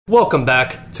Welcome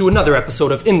back to another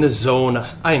episode of In the Zone.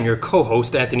 I am your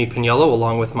co-host, Anthony Piniello,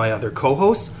 along with my other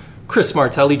co-hosts, Chris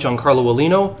Martelli, Giancarlo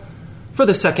Alino. For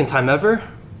the second time ever,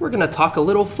 we're going to talk a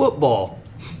little football.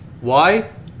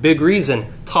 Why? Big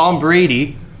reason. Tom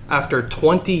Brady, after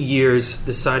 20 years,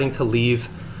 deciding to leave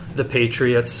the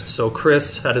Patriots. So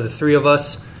Chris, out of the three of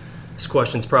us, this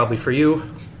question's probably for you.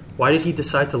 Why did he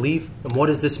decide to leave, and what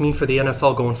does this mean for the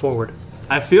NFL going forward?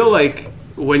 I feel like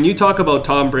when you talk about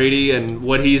Tom Brady and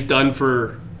what he's done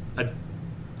for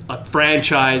a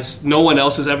franchise, no one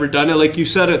else has ever done it. Like you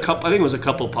said, I think it was a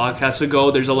couple podcasts ago.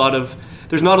 There's not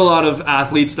a lot of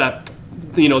athletes that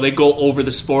they go over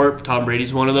the sport. Tom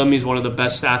Brady's one of them. He's one of the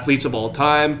best athletes of all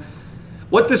time.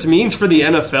 What this means for the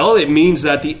NFL, it means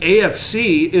that the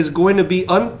AFC is going to be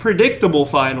unpredictable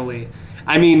finally.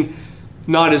 I mean,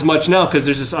 not as much now because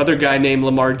there's this other guy named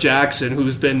Lamar Jackson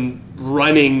who's been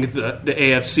running the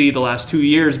AFC the last 2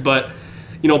 years, but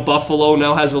Buffalo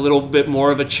now has a little bit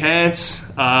more of a chance.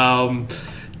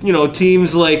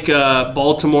 Teams like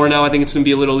Baltimore now, I think it's going to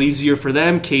be a little easier for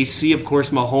them. KC, of course,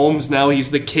 Mahomes, now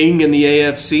he's the king in the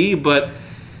AFC, but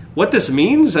what this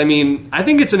means, I mean, I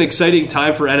think it's an exciting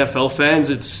time for NFL fans.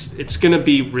 It's going to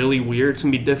be really weird. It's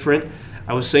going to be different.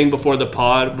 I was saying before the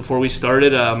pod, before we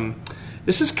started,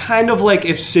 this is kind of like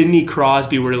if Sidney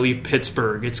Crosby were to leave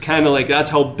Pittsburgh. It's kind of like that's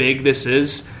how big this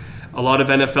is. A lot of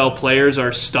NFL players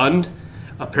are stunned.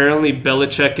 Apparently,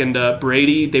 Belichick and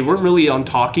Brady, they weren't really on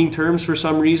talking terms for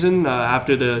some reason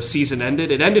after the season ended.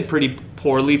 It ended pretty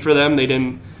poorly for them. They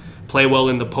didn't play well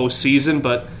in the postseason,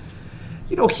 but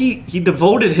he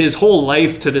devoted his whole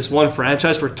life to this one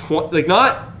franchise for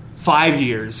not 5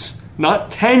 years,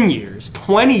 not 10 years,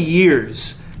 20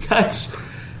 years.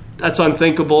 That's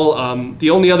unthinkable.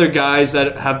 The only other guys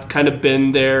that have kind of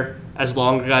been there as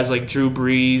long, guys like Drew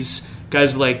Brees,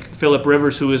 guys like Phillip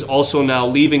Rivers, who is also now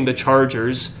leaving the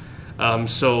Chargers.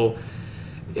 It's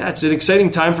an exciting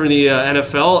time for the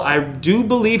NFL. I do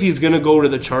believe he's going to go to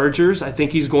the Chargers. I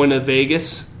think he's going to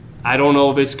Vegas. I don't know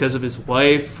if it's because of his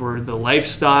wife or the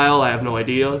lifestyle. I have no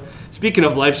idea. Speaking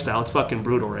of lifestyle, it's fucking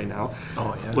brutal right now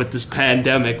with this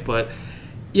pandemic, but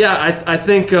yeah, I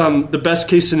think the best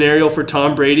case scenario for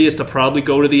Tom Brady is to probably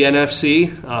go to the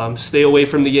NFC, stay away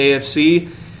from the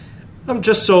AFC,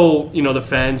 just so the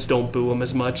fans don't boo him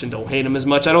as much and don't hate him as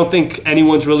much. I don't think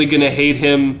anyone's really going to hate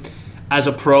him as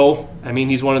a pro. I mean,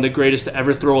 he's one of the greatest to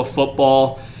ever throw a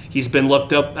football. He's been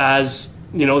looked up as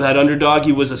that underdog.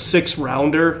 He was a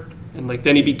 6th-rounder, and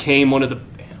then he became one of the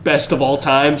best of all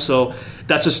time. So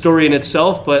that's a story in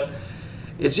itself, but.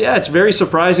 It's very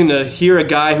surprising to hear a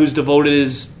guy who's devoted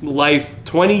his life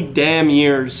 20 damn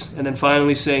years and then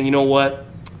finally saying, you know what,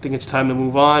 I think it's time to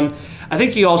move on. I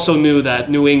think he also knew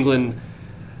that New England,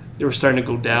 they were starting to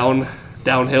go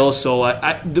downhill. So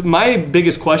my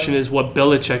biggest question is what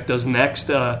Belichick does next.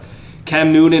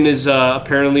 Cam Newton is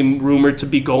apparently rumored to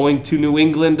be going to New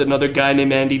England. Another guy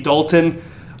named Andy Dalton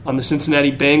on the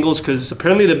Cincinnati Bengals, because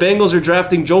apparently the Bengals are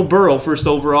drafting Joe Burrow first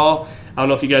overall. I don't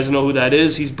know if you guys know who that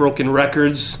is. He's broken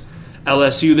records,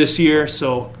 LSU this year,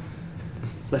 so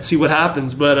let's see what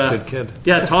happens. But good kid.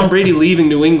 Yeah, Tom Brady leaving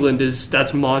New England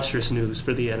that's monstrous news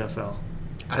for the NFL.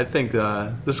 I think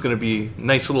this is going to be a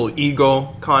nice little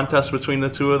ego contest between the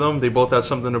two of them. They both have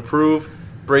something to prove.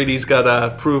 Brady's got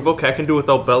to prove, okay, I can do it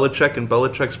without Belichick, and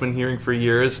Belichick's been hearing for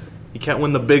years. You can't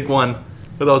win the big one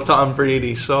without Tom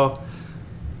Brady. So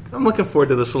I'm looking forward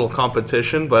to this little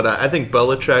competition, but I think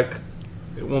Belichick,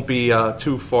 it won't be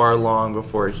too far long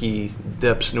before he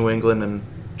dips New England and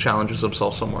challenges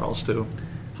himself somewhere else too.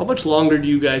 How much longer do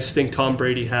you guys think Tom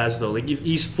Brady has, though?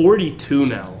 He's 42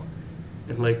 now,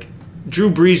 and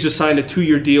Drew Brees just signed a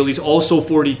 2-year deal. He's also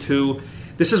 42.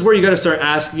 This is where you got to start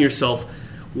asking yourself,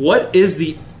 what is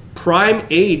the prime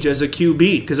age as a QB?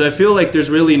 Because I feel like there's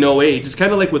really no age. It's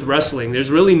kind of like with wrestling. There's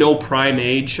really no prime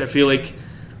age. I feel like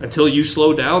until you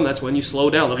slow down, that's when you slow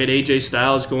down. Look at AJ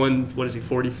Styles going,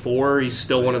 44? He's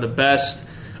still one of the best.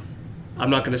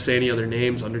 I'm not going to say any other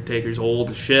names. Undertaker's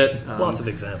old as shit. Lots of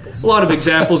examples. A lot of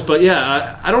examples, but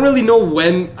yeah, I don't really know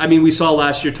when. I mean, we saw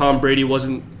last year Tom Brady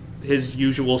wasn't his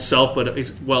usual self, but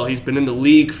he's been in the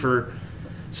league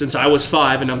since I was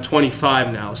 5, and I'm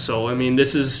 25 now. So, I mean,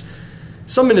 this is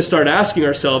something to start asking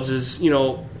ourselves is,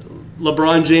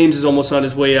 LeBron James is almost on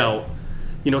his way out.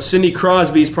 Sidney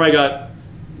Crosby's probably got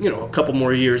a couple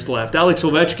more years left. Alex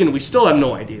Ovechkin, we still have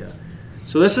no idea.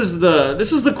 So this is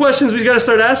the questions we got to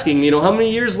start asking. How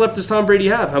many years left does Tom Brady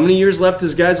have? How many years left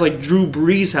does guys like Drew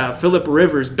Brees have? Phillip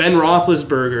Rivers, Ben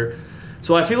Roethlisberger.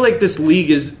 So I feel like this league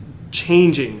is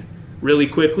changing really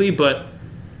quickly, but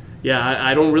yeah,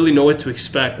 I don't really know what to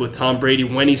expect with Tom Brady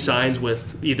when he signs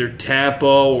with either Tampa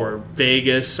or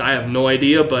Vegas. I have no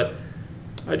idea, but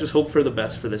I just hope for the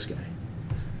best for this guy.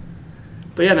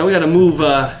 But yeah, now we got to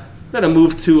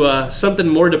move to something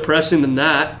more depressing than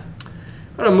that.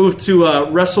 Got to move to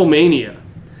WrestleMania.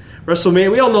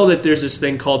 WrestleMania. We all know that there's this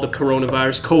thing called the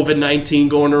coronavirus, COVID-19,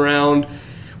 going around,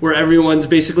 where everyone's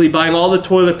basically buying all the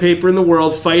toilet paper in the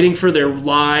world, fighting for their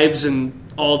lives and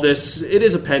all this. It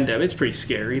is a pandemic. It's pretty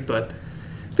scary, but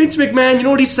Vince McMahon, you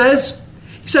know what he says?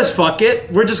 He says, "Fuck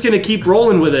it. We're just gonna keep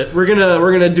rolling with it. We're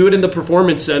gonna do it in the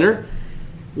Performance Center."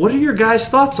 What are your guys'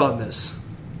 thoughts on this?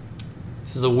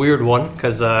 This is a weird one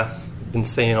because I've been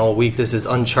saying all week this is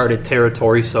uncharted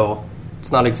territory, so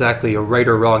it's not exactly a right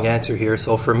or wrong answer here.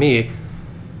 So for me,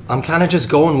 I'm kind of just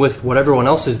going with what everyone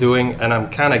else is doing, and I'm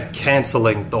kind of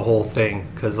canceling the whole thing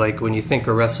because, like, when you think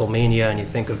of WrestleMania and you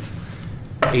think of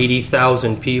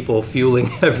 80,000 people fueling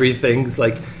everything, it's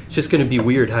like it's just going to be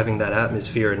weird having that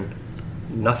atmosphere and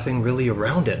nothing really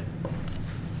around it.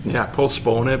 Yeah,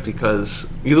 postpone it because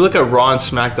you look at Raw and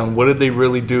SmackDown, what did they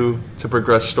really do to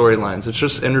progress storylines? It's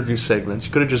just interview segments.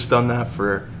 You could have just done that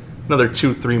for another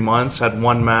 2-3 months, had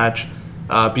one match,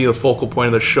 be the focal point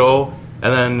of the show,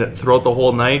 and then throughout the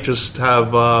whole night just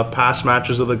have past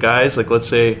matches of the guys. Like, let's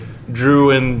say Drew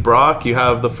and Brock, you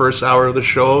have the first hour of the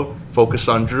show focused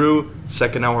on Drew,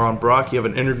 second hour on Brock, you have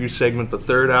an interview segment the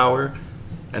third hour,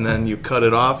 and then you cut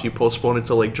it off, you postpone it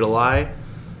till like July.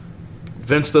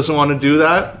 Vince doesn't want to do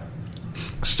that.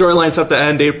 Storylines have to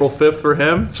end April 5th for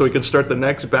him so he can start the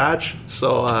next batch.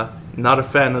 So not a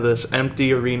fan of this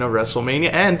empty arena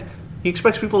WrestleMania. And he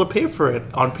expects people to pay for it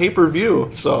on pay-per-view.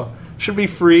 So should be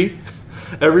free.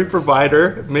 Every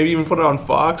provider, maybe even put it on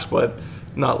Fox, but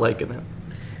not liking it.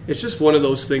 It's just one of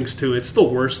those things, too. It's the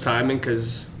worst timing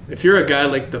because if you're a guy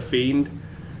like The Fiend,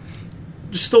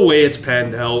 just the way it's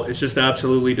panned out, it's just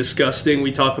absolutely disgusting.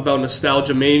 We talk about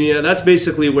nostalgia mania. That's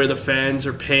basically where the fans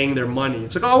are paying their money.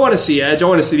 It's like, oh, I want to see Edge. I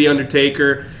want to see The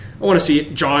Undertaker. I want to see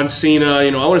John Cena. I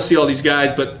want to see all these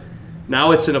guys. But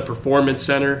now it's in a performance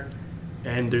center,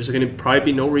 and there's going to probably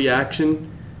be no reaction.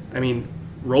 I mean,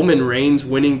 Roman Reigns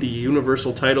winning the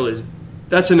Universal title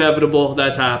that's inevitable.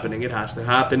 That's happening. It has to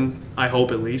happen. I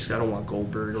hope, at least. I don't want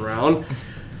Goldberg around.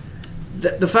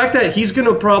 The fact that he's going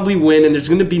to probably win and there's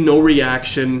going to be no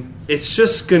reaction, it's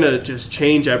just going to just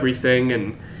change everything.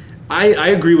 And I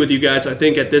agree with you guys. I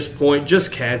think at this point,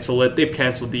 just cancel it. They've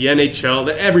canceled the NHL.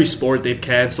 Every sport they've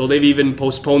canceled. They've even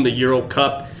postponed the Euro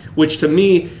Cup, which to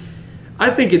me, I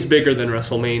think it's bigger than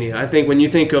WrestleMania. I think when you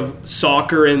think of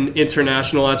soccer and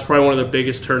international, that's probably one of the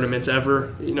biggest tournaments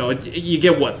ever. You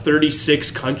get, 36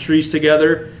 countries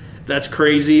together. That's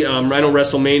crazy. I know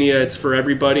WrestleMania, it's for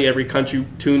everybody. Every country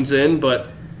tunes in, but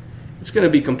it's going to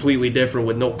be completely different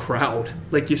with no crowd.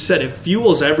 Like you said, it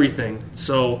fuels everything.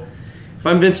 So if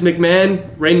I'm Vince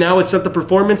McMahon, right now it's at the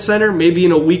Performance Center. Maybe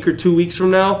in a week or 2 weeks from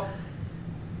now,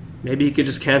 maybe he could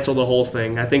just cancel the whole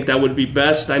thing. I think that would be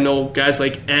best. I know guys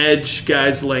like Edge,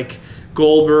 guys like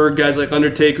Goldberg, guys like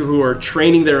Undertaker who are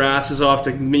training their asses off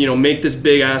to make this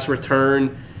big-ass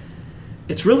return.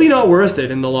 It's really not worth it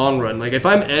in the long run. Like, if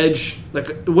I'm Edge,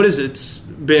 like, what is it? It's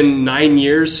been 9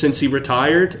 years since he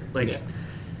retired.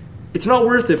 It's not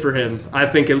worth it for him. I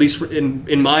think, at least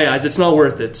in my eyes, it's not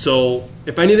worth it. So,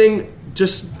 if anything,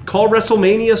 just call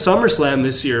WrestleMania SummerSlam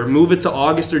this year. Move it to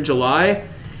August or July,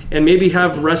 and maybe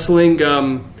have wrestling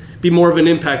be more of an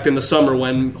impact in the summer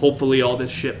when hopefully all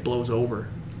this shit blows over.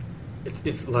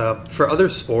 It's for other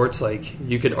sports, like,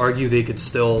 you could argue they could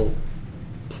still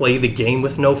play the game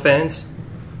with no fans.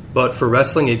 But for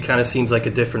wrestling, it kind of seems like a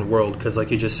different world because, like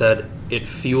you just said, it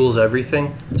fuels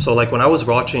everything. So, like, when I was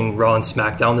watching Raw and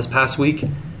SmackDown this past week,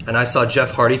 and I saw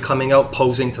Jeff Hardy coming out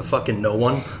posing to fucking no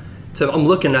one, I'm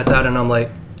looking at that and I'm like,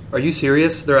 are you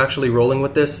serious? They're actually rolling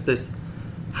with this?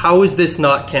 How is this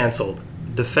not canceled?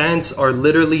 The fans are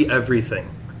literally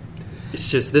everything. It's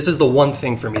just, this is the one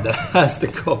thing for me that has to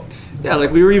go. Yeah,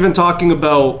 like we were even talking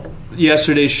about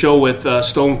yesterday's show with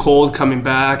Stone Cold coming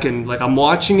back, and like I'm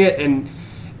watching it, and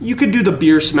you could do the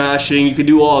beer smashing, you could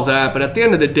do all of that, but at the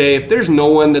end of the day, if there's no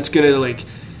one that's gonna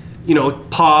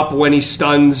pop when he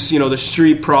stuns the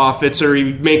Street Profits or he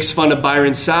makes fun of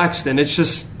Byron Saxton, it's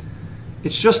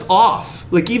just off.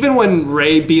 Like, even when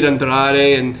Ray beat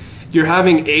Andrade and you're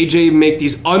having AJ make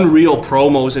these unreal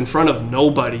promos in front of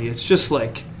nobody, it's just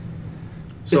like,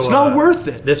 it's not worth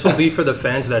it. This will be for the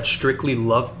fans that strictly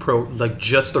love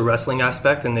just the wrestling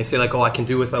aspect, and they say like, oh, I can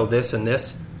do without this and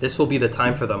this. This will be the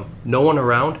time for them. No one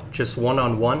around, just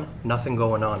one-on-one, nothing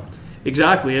going on.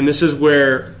 Exactly, and this is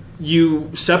where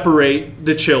you separate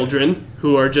the children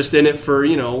who are just in it for,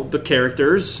 the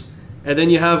characters, and then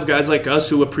you have guys like us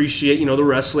who appreciate, the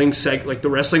wrestling the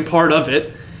wrestling part of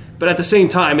it. But at the same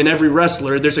time, in every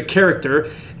wrestler, there's a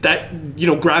character, that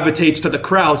gravitates to the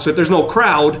crowd. So if there's no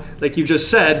crowd, like you just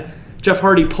said, Jeff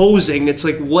Hardy posing, it's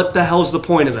like, what the hell's the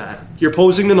point of that? You're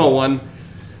posing to no one.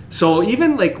 So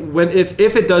even like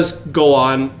if it does go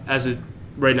on as it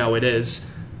right now it is,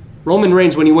 Roman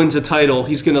Reigns, when he wins a title,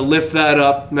 he's going to lift that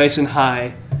up nice and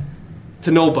high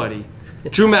to nobody.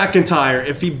 Drew McIntyre,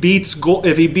 if he beats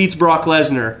Brock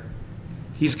Lesnar,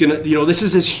 he's going to, this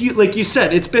is his huge, like you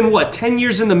said, it's been 10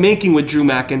 years in the making with Drew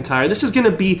McIntyre. This is going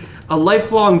to be a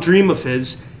lifelong dream of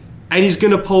his, and he's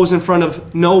going to pose in front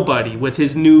of nobody with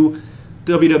his new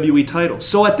WWE title.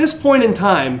 So at this point in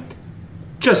time,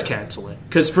 just cancel it.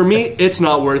 Because for me, it's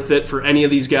not worth it for any of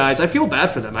these guys. I feel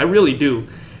bad for them. I really do.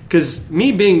 Because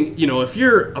me being, if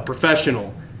you're a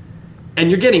professional and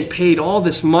you're getting paid all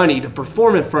this money to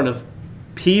perform in front of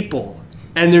people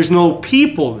and there's no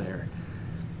people there,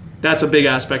 that's a big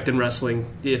aspect in wrestling.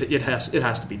 It has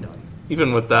to be done.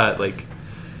 Even with that, like,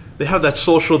 they have that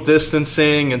social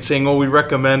distancing and saying, we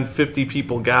recommend 50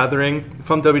 people gathering.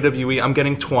 If I'm WWE, I'm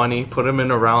getting 20, put them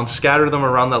in a round, scatter them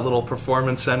around that little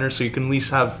performance center so you can at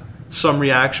least have some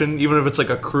reaction, even if it's like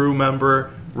a crew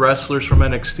member, wrestlers from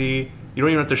NXT. You don't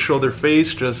even have to show their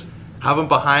face, just have them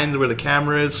behind where the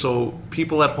camera is so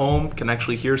people at home can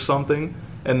actually hear something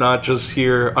and not just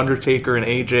hear Undertaker and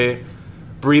AJ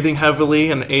breathing heavily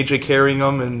and AJ carrying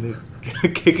them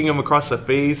and kicking him across the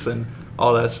face and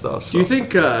all that stuff. So. Do you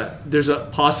think there's a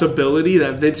possibility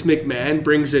that Vince McMahon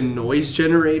brings in noise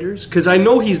generators? Because I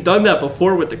know he's done that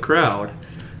before with the crowd,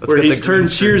 where he's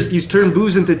turned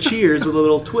boos into cheers with a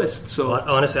little twist. So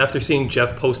honestly, after seeing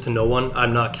Jeff post to no one,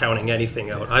 I'm not counting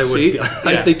anything out. I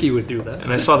think he would do that.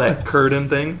 And I saw that curtain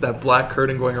thing, that black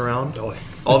curtain going around.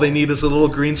 All they need is a little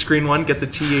green screen one. Get the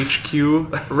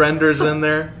THQ renders in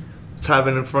there. Let's have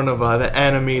it in front of the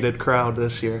animated crowd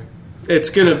this year. It's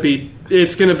gonna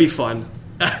be fun.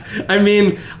 I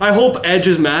mean, I hope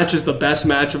Edge's match is the best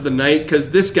match of the night, because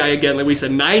this guy, again, like we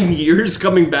said, 9 years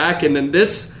coming back, and then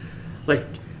this, like,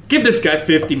 give this guy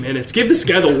 50 minutes, give this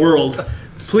guy the world,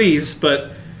 please.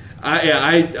 But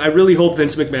I really hope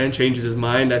Vince McMahon changes his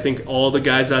mind. I think all the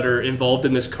guys that are involved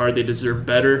in this card, they deserve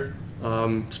better.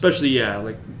 Especially,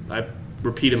 like I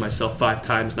repeated myself 5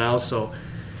 times now, so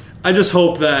I just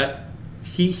hope that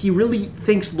he really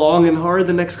thinks long and hard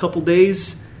the next couple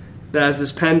days, that as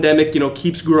this pandemic,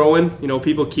 keeps growing,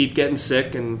 people keep getting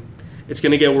sick, and it's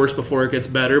going to get worse before it gets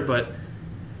better. But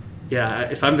yeah,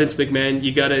 if I'm Vince McMahon,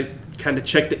 you got to kind of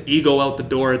check the ego out the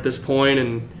door at this point,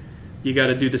 and you got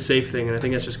to do the safe thing, and I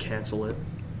think that's just cancel it.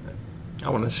 I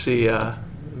want to see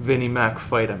Vinnie Mac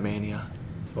fight at Mania.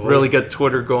 Really get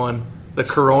Twitter going. The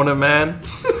Corona Man.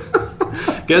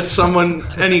 Get someone,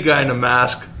 any guy in a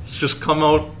mask, just come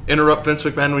out, interrupt Vince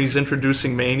McMahon when he's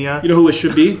introducing Mania. You know who it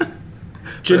should be?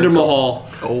 Jinder Mahal.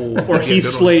 Or Heath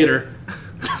Slater.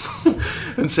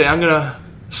 And say, I'm going to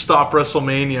stop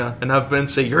WrestleMania, and have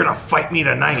Vince say, you're going to fight me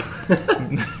tonight.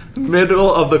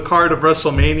 Middle of the card of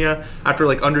WrestleMania, after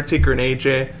like Undertaker and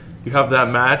AJ, you have that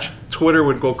match. Twitter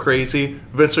would go crazy.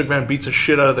 Vince McMahon beats the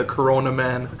shit out of the Corona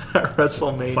Man at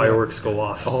WrestleMania. Fireworks go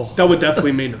off. That would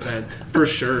definitely main event, for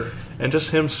sure. And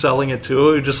just him selling it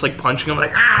too, just like punching him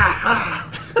like,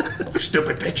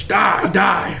 stupid bitch,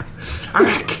 die. I'm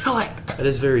gonna kill it. That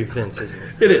is very Vince, isn't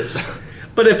it? It is.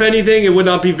 But if anything, it would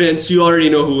not be Vince. You already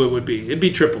know who it would be. It'd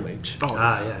be Triple H.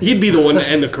 Yeah. He'd be the one to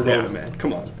end the Corona Man.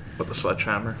 Come on. With the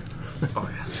sledgehammer.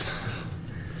 Yeah.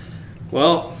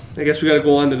 Well, I guess we got to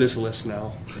go on to this list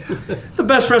now. The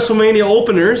best WrestleMania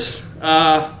openers.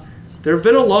 There have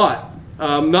been a lot.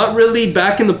 Not really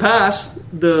back in the past.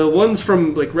 The ones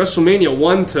from like WrestleMania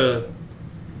 1 to,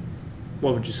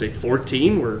 what would you say,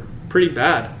 14 were pretty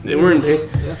bad. They weren't.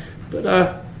 Yeah. But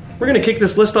we're going to kick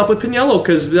this list off with Piniello,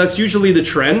 because that's usually the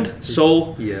trend.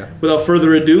 So without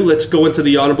further ado, let's go into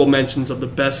the honorable mentions of the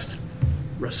best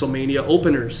WrestleMania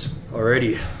openers.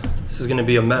 Alrighty. This is going to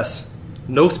be a mess.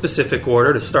 No specific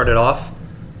order. To start it off,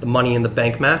 the Money in the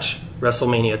Bank match,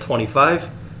 WrestleMania 25.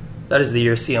 That is the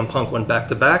year CM Punk went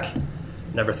back-to-back.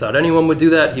 Never thought anyone would do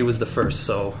that. He was the first,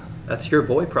 so that's your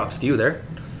boy. Props to you there.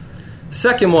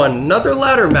 Second one, another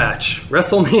ladder match,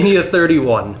 WrestleMania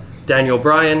 31. Daniel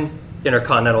Bryan,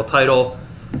 Intercontinental title.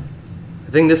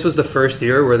 I think this was the first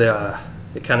year where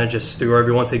they kind of just threw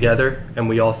everyone together, and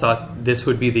we all thought this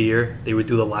would be the year they would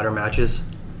do the ladder matches.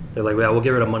 They're like, we'll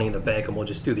get rid of Money in the Bank and we'll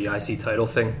just do the IC title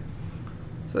thing.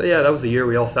 So yeah, that was the year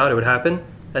we all thought it would happen.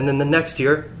 And then the next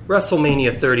year,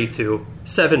 WrestleMania 32,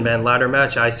 7-man ladder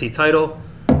match, IC title,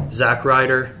 Zack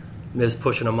Ryder, Miz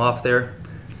pushing him off there.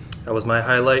 That was my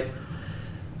highlight.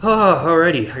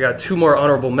 Alrighty, I got 2 more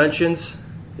honorable mentions.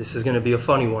 This is going to be a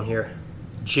funny one here.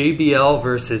 JBL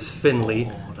versus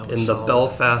Finlay in the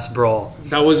Belfast Brawl.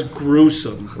 That was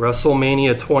gruesome.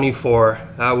 WrestleMania 24.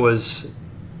 That was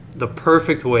the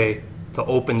perfect way to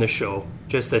open the show.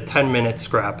 Just a 10-minute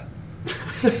scrap.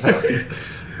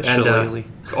 And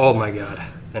oh my god.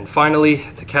 And finally,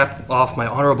 to cap off my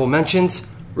honorable mentions,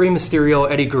 Rey Mysterio,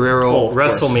 Eddie Guerrero,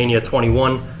 WrestleMania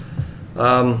 21.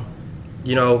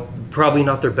 Probably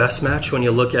not their best match when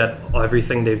you look at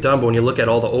everything they've done, but when you look at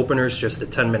all the openers, just a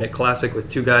 10-minute classic with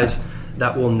two guys,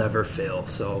 that will never fail.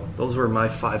 So those were my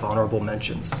 5 honorable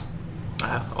mentions.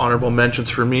 Honorable mentions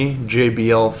for me,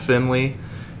 JBL Finley.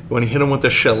 When he hit him with the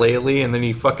shillelagh and then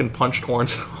he fucking punched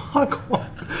Hornswoggle.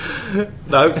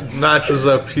 That match was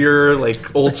a pure,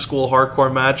 old school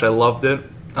hardcore match. I loved it.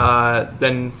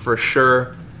 Then for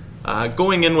sure,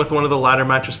 going in with one of the ladder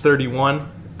matches, 31.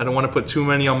 I don't want to put too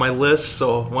many on my list,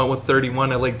 so I went with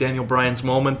 31. I like Daniel Bryan's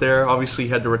moment there. Obviously, he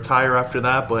had to retire after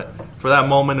that, but for that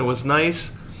moment, it was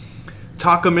nice.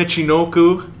 Taka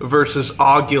Michinoku versus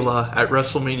Aguila at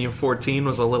WrestleMania 14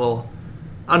 was a little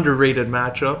underrated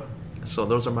matchup. So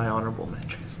those are my honorable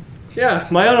mentions. Yeah,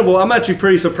 I'm actually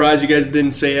pretty surprised you guys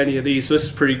didn't say any of these, so this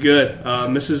is pretty good.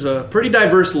 This is a pretty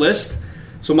diverse list.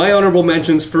 So my honorable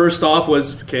mentions, first off,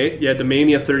 was, the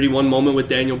Mania 31 moment with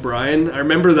Daniel Bryan. I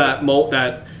remember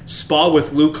that spot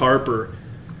with Luke Harper.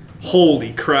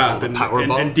 Holy crap.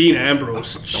 And Dean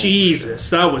Ambrose.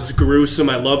 Jesus, that was gruesome.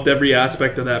 I loved every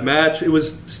aspect of that match. It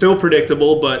was still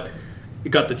predictable, but it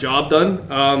got the job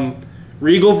done.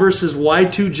 Regal versus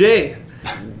Y2J.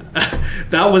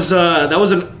 That was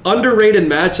an underrated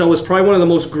match. That was probably one of the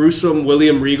most gruesome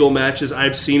William Regal matches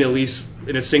I've seen, at least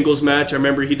in a singles match. I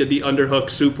remember he did the underhook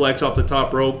suplex off the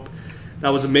top rope. That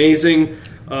was amazing.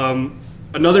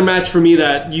 Another match for me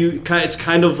that it's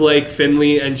kind of like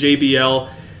Finley and JBL.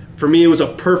 For me, it was a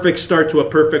perfect start to a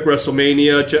perfect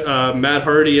WrestleMania. Matt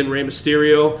Hardy and Rey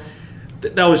Mysterio.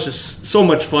 That was just so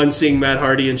much fun seeing Matt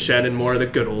Hardy and Shannon Moore, the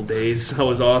good old days. That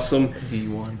was awesome.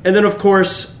 V1. And then, of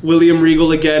course, William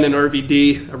Regal again and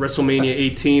RVD at WrestleMania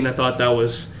 18. I thought that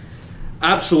was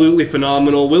absolutely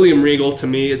phenomenal. William Regal, to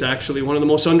me, is actually one of the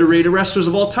most underrated wrestlers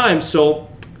of all time. So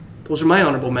those are my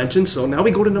honorable mentions. So now we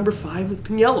go to number 5 with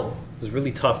Piniello. It was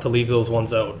really tough to leave those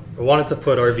ones out. I wanted to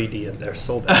put RVD in there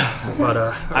so bad. But,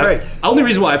 all right. The only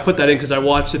reason why I put that in because I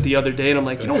watched it the other day, and I'm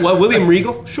like, you know what, William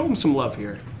Regal, show him some love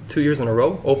here. 2 years in a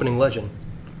row, opening legend.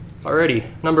 Alrighty,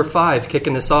 number 5,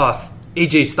 kicking this off,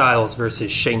 AJ Styles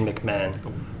versus Shane McMahon.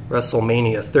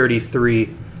 WrestleMania 33,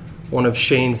 one of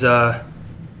Shane's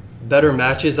better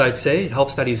matches, I'd say. It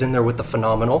helps that he's in there with the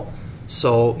Phenomenal.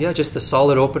 So, yeah, just a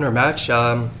solid opener match.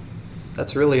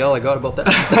 That's really all I got about that.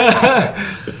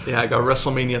 Yeah, I got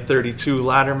WrestleMania 32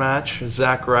 ladder match.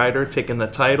 Zack Ryder taking the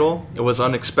title. It was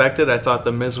unexpected. I thought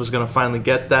The Miz was going to finally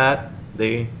get that.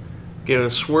 They gave it a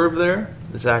swerve there.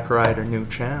 Zack Ryder, new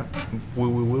champ. Woo,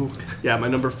 woo, woo. Yeah, my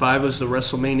number 5 was the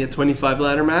WrestleMania 25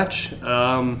 ladder match.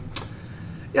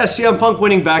 CM Punk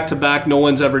winning back-to-back. No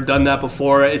one's ever done that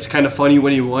before. It's kind of funny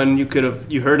when he won.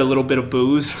 You heard a little bit of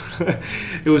boos.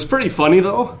 It was pretty funny,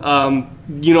 though.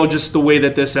 Just the way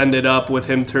that this ended up with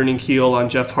him turning heel on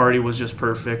Jeff Hardy was just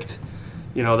perfect.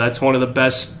 That's one of the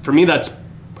best. For me, that's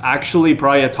actually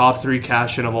probably a top 3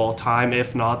 cash-in of all time,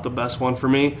 if not the best one for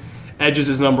me. Edge's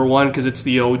is number 1 because it's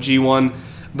the OG one.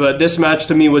 But this match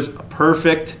to me was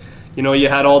perfect. You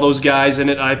had all those guys in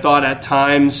it. I thought at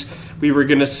times we were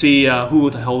going to see who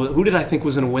did I think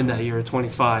was going to win that year at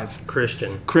 25?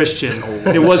 Christian.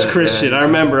 It was Christian. I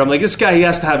remember. I'm like, this guy, he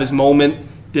has to have his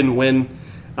moment. Didn't win.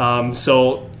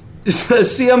 So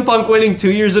CM Punk winning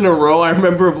 2 years in a row. I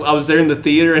remember I was there in the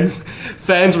theater and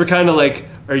fans were kind of like,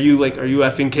 are you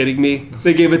effing kidding me?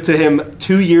 They gave it to him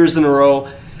 2 years in a row.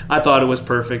 I thought it was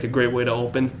perfect. A great way to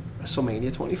open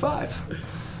WrestleMania 25.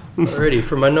 Alrighty,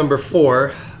 for my number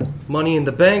 4, Money in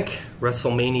the Bank,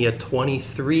 WrestleMania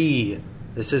 23.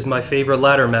 This is my favorite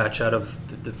ladder match out of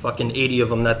the fucking 80 of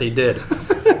them that they did.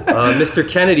 Mr.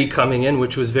 Kennedy coming in,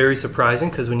 which was very surprising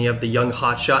because when you have the young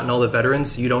hotshot and all the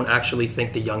veterans, you don't actually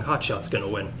think the young hotshot's going to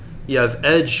win. You have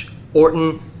Edge,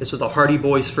 Orton. This was the Hardy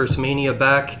Boys' first Mania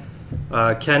back.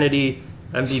 Kennedy,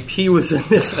 MVP was in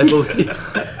this, I believe.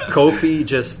 Kofi,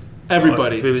 just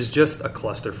everybody. It was just a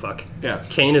clusterfuck. Yeah.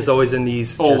 Kane is always in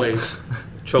these. Always.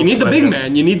 You need the big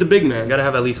man. You got to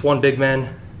have at least one big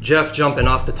man. Jeff jumping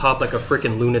off the top like a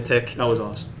freaking lunatic. That was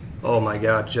awesome. Oh my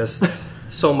God, just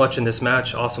so much in this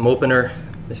match. Awesome opener.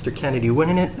 Mr. Kennedy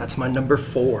winning it. That's my number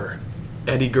 4.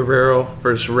 Eddie Guerrero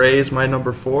versus Rey is my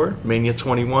number 4. Mania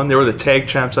 21. They were the tag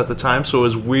champs at the time, so it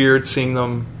was weird seeing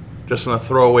them just in a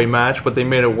throwaway match, but they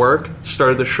made it work.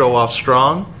 Started the show off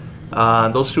strong.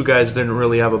 Those two guys didn't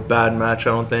really have a bad match,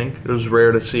 I don't think. It was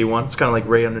rare to see one. It's kind of like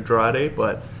Rey and Andrade,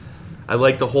 but I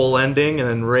liked the whole ending, and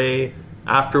then Rey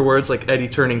afterwards, like Eddie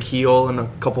turning heel and a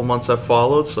couple months that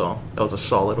followed. So that was a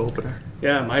solid opener.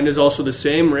 Yeah, mine is also the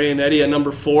same. Ray and Eddie at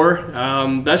number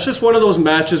 4. That's just one of those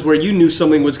matches where you knew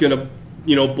something was going to,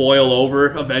 boil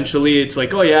over eventually. It's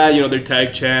like, oh yeah, they're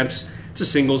tag champs. It's a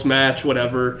singles match,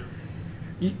 whatever.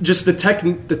 Just the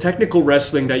technical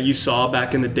wrestling that you saw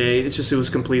back in the day, it was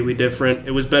completely different.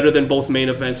 It was better than both main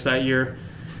events that year.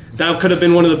 That could have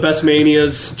been one of the best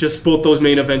Manias. Just both those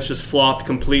main events just flopped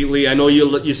completely. I know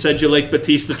you said you liked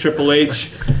Batista Triple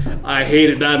H. I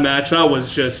hated that match. That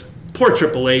was just poor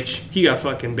Triple H. He got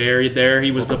fucking buried there.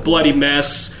 He was a bloody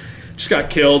mess. Just got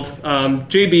killed.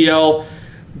 JBL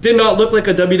did not look like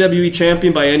a WWE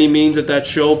champion by any means at that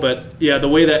show, but yeah, the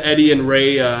way that Eddie and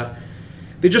Ray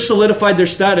they just solidified their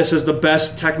status as the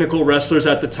best technical wrestlers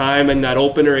at the time. And that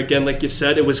opener, again, like you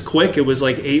said, it was quick. It was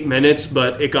like 8 minutes,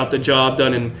 but it got the job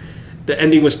done. And the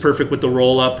ending was perfect with the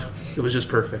roll-up. It was just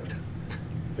perfect.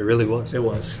 It really was. It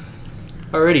was.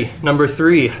 Alrighty, number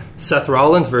 3, Seth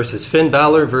Rollins versus Finn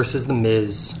Balor versus The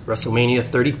Miz. WrestleMania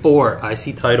 34,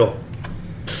 IC title.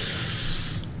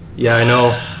 Yeah, I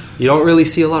know. You don't really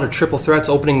see a lot of triple threats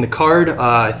opening the card.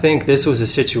 I think this was a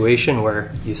situation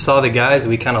where you saw the guys,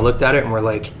 we kind of looked at it and we're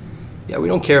like, yeah, we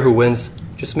don't care who wins.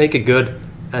 Just make it good.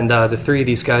 And the 3 of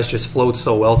these guys just flowed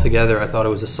so well together. I thought it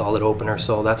was a solid opener,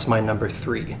 so that's my number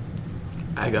 3.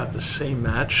 I got the same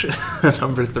match,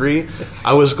 number 3.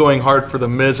 I was going hard for The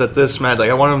Miz at this match. Like,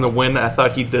 I wanted him to win. I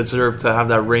thought he deserved to have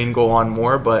that reign go on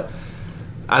more, but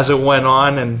as it went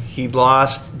on and he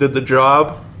lost, did the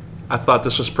job, I thought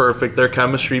this was perfect. Their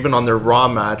chemistry, even on their Raw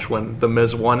match when The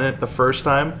Miz won it the first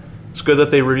time, it's good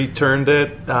that they returned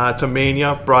it to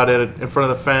Mania, brought it in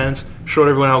front of the fans, showed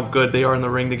everyone how good they are in the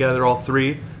ring together, all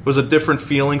 3. It was a different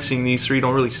feeling seeing these 3. You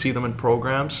don't really see them in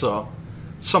programs, so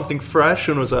something fresh,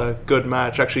 and it was a good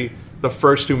match. Actually, the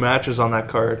first 2 matches on that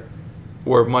card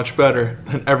were much better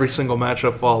than every single match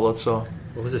that followed. So,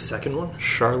 what was the second one?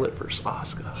 Charlotte versus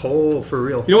Asuka. Oh, for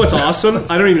real. You know what's awesome?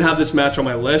 I don't even have this match on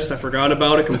my list. I forgot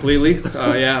about it completely.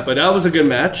 Yeah, but that was a good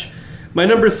match. My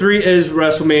number 3 is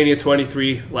WrestleMania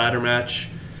 23 ladder match.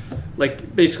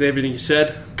 Like, basically everything you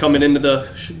said. Coming into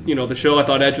the show, I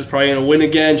thought Edge was probably going to win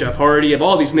again. Jeff Hardy, have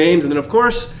all these names. And then, of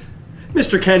course,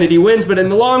 Mr. Kennedy wins. But in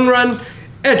the long run,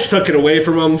 Edge took it away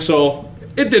from him, so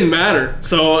it didn't matter.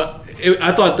 So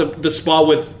I thought the spot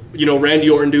with Randy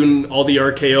Orton doing all the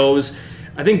RKOs,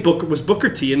 I think Booker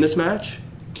T in this match?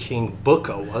 King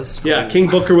Booker was. Yeah, King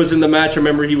Booker was in the match. I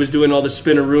remember he was doing all the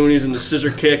spinneroonies and the scissor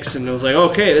kicks, and it was like,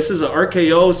 okay, this is an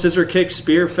RKO, scissor kick,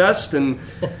 spear fest, and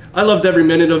I loved every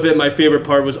minute of it. My favorite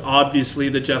part was obviously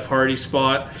the Jeff Hardy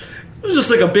spot. It was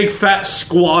just like a big fat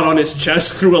squat on his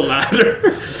chest through a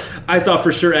ladder. I thought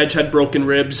for sure Edge had broken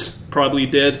ribs, probably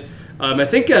did. I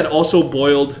think it had also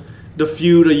boiled the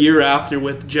feud a year after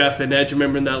with Jeff and Edge.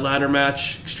 Remember in that ladder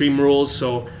match, Extreme Rules,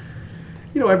 so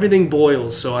everything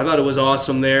boils, so I thought it was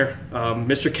awesome there.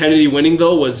 Mr. Kennedy winning,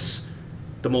 though, was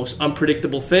the most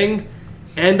unpredictable thing,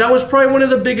 and that was probably one of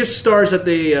the biggest stars that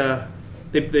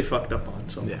they fucked up on.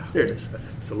 So yeah, there it is.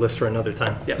 It's a list for another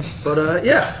time. Yeah, but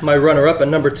my runner-up at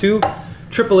number 2,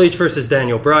 Triple H versus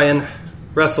Daniel Bryan,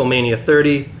 WrestleMania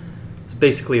 30. It's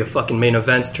basically a fucking main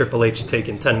event. Triple H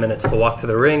taking 10 minutes to walk to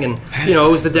the ring, and it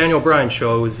was the Daniel Bryan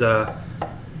show. It was.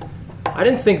 I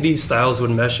didn't think these styles would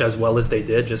mesh as well as they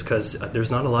did, just because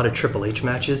there's not a lot of Triple H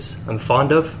matches I'm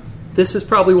fond of. This is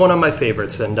probably one of my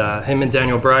favorites, and him and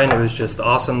Daniel Bryan, it was just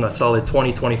awesome. A solid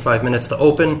 20-25 minutes to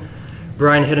open.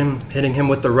 Bryan hitting him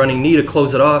with the running knee to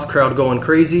close it off, crowd going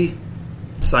crazy.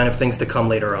 Sign of things to come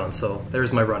later on, so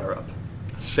there's my runner-up.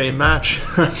 Same match.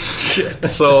 Shit.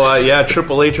 So,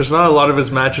 Triple H, there's not a lot of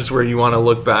his matches where you want to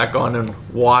look back on and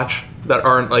watch that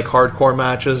aren't like hardcore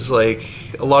matches. Like,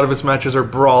 a lot of his matches are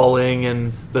brawling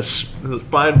and the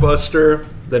spine buster,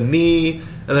 the knee,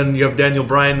 and then you have Daniel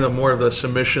Bryan, the more of the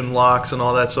submission locks and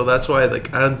all that. So that's why I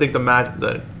don't think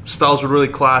the styles would really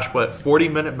clash, but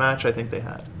 40-minute match I think they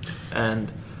had.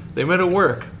 And they made it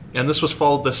work. And this was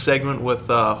followed the segment with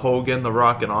Hogan, The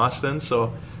Rock, and Austin.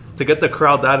 So to get the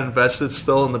crowd that invested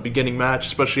still in the beginning match,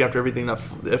 especially after everything that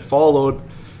it followed,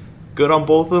 good on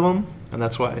both of them. And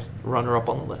that's why runner-up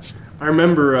on the list. I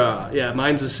remember,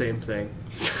 mine's the same thing.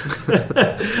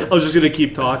 I was just going to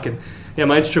keep talking. Yeah,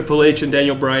 mine's Triple H and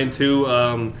Daniel Bryan, too.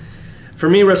 For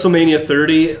me, WrestleMania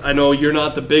 30, I know you're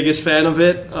not the biggest fan of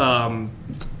it.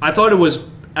 I thought it was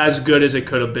as good as it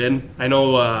could have been. I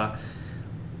know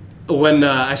when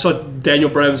I saw Daniel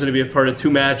Bryan was going to be a part of 2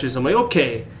 matches, I'm like,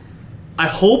 okay, I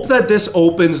hope that this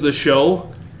opens the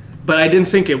show, but I didn't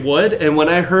think it would. And when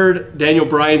I heard Daniel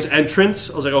Bryan's entrance,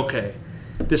 I was like, okay,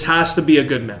 this has to be a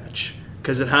good match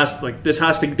because they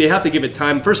have to give it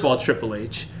time. First of all, it's Triple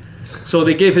H. So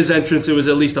they gave his entrance, it was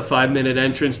at least a 5-minute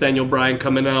entrance, Daniel Bryan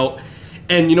coming out.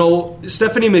 And,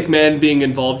 Stephanie McMahon being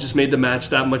involved just made the match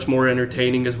that much more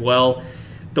entertaining as well.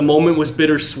 The moment was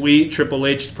bittersweet. Triple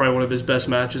H is probably one of his best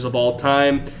matches of all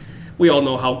time. We all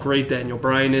know how great Daniel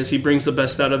Bryan is. He brings the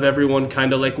best out of everyone,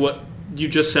 kind of like what you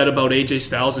just said about AJ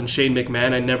Styles and Shane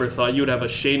McMahon. I never thought you would have a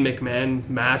Shane McMahon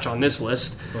match on this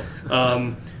list.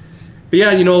 But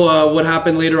yeah, what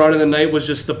happened later on in the night was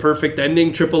just the perfect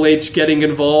ending. Triple H getting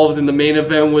involved in the main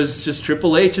event was just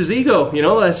Triple H's ego.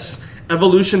 That's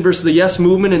Evolution versus the Yes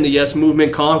Movement, and the Yes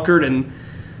Movement conquered. And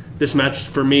this match,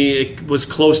 for me, it was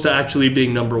close to actually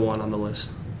being number one on the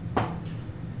list.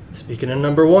 Speaking of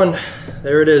number one,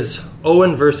 there it is.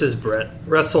 Owen versus Brett,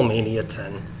 WrestleMania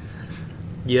 10.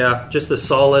 Yeah, just a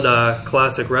solid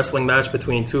classic wrestling match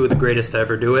between two of the greatest to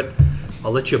ever do it.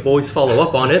 I'll let you boys follow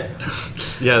up on it.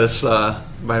 Yeah, this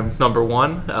my number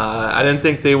one. I didn't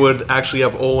think they would actually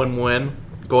have Owen win.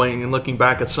 Going and looking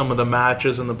back at some of the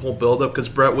matches and the whole build-up, because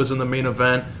Brett was in the main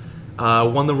event,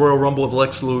 won the Royal Rumble with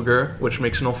Lex Luger, which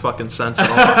makes no fucking sense at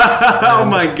all. Oh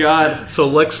my god. So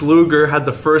Lex Luger had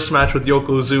the first match with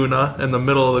Yokozuna in the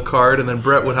middle of the card, and then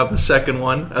Brett would have the second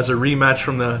one as a rematch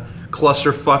from the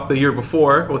clusterfuck the year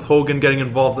before, with Hogan getting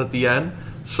involved at the end.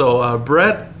 So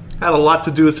Brett had a lot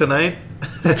to do tonight.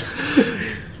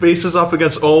 Faces off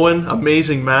against Owen,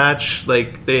 amazing match.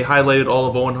 Like, they highlighted all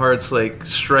of Owen Hart's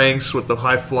strengths with the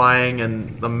high flying,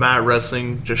 and the mat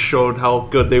wrestling just showed how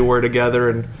good they were together.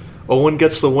 And Owen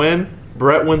gets the win.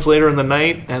 Brett wins later in the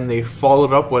night, and they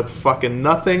followed up with fucking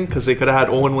nothing, because they could have had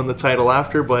Owen win the title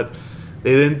after, but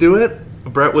they didn't do it.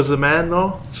 Brett was the man,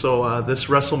 though. So this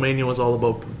WrestleMania was all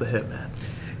about the Hitman.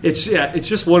 It's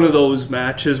just one of those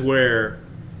matches where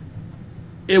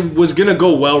it was going to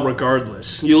go well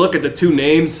regardless. You look at the two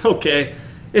names, okay,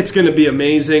 it's going to be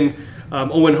amazing.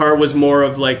 Owen Hart was more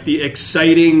of the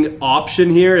exciting option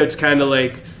here. It's kind of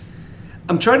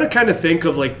I'm trying to kind of think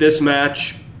of this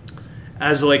match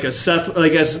as a Seth,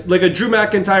 as a Drew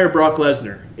McIntyre, Brock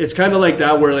Lesnar. It's kind of like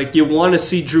that, where you want to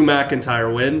see Drew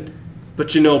McIntyre win,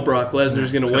 but Brock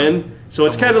Lesnar's going to win. So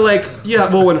it's kind of you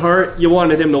have Owen Hart, you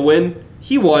wanted him to win.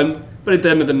 He won, but at the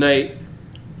end of the night,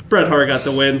 Bret Hart got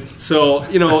the win. So,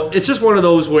 it's just one of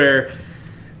those where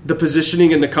the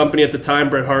positioning in the company at the time,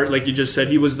 Bret Hart, like you just said,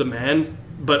 he was the man.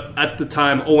 But at the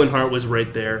time, Owen Hart was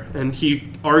right there. And he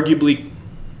arguably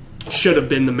should have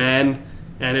been the man.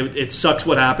 And it sucks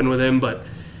what happened with him. But,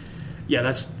 yeah,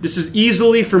 this is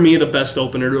easily, for me, the best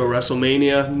opener to a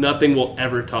WrestleMania. Nothing will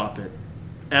ever top it.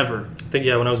 Ever. I think,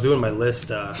 when I was doing my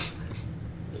list,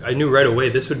 I knew right away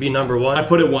this would be number one. I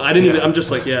put it one. I didn't even. I'm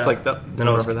just yeah. It's that. Then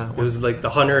it was the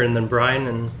Hunter and then Bryan,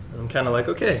 and I'm kind of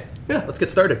okay, yeah, let's get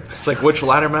started. It's which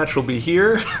ladder match will be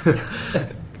here?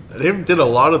 They did a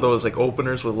lot of those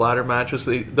openers with ladder matches.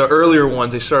 The earlier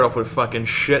ones, they started off with fucking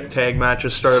shit tag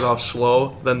matches. Started off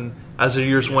slow. Then as the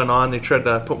years went on, they tried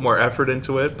to put more effort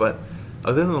into it. But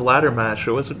other than the ladder match,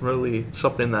 it wasn't really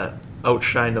something that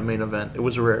outshined a main event. It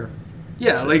was rare.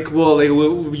 Yeah,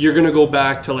 you're going to go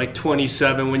back to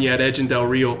 27 when you had Edge and Del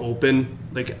Rio open.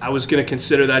 I was going to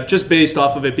consider that just based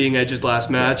off of it being Edge's last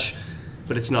match,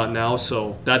 but it's not now,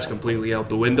 so that's completely out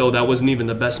the window. That wasn't even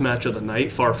the best match of the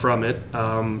night, far from it.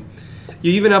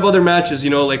 You even have other matches,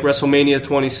 like WrestleMania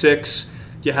 26.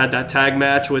 You had that tag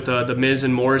match with The Miz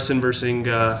and Morrison versus,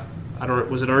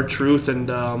 was it R-Truth and...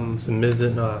 Was it Miz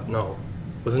and, no.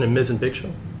 Wasn't it Miz and Big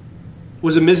Show?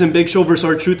 Was it Miz and Big Show versus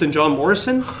R-Truth and John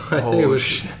Morrison? I think it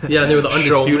was. Yeah, and they were the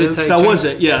undisputed tag That was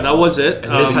it. Yeah, that was it.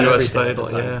 And Miz had US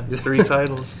title. Yeah, 3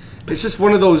 titles. It's just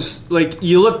one of those.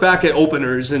 You look back at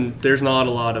openers, and there's not a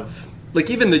lot of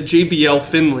even the JBL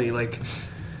Finley.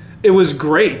 It was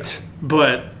great,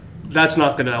 but that's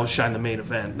not going to outshine the main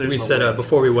event. We said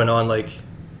before we went on,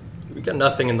 we got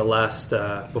nothing in the last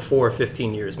before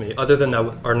 15 years, maybe, other than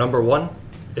that our number one.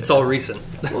 It's all recent.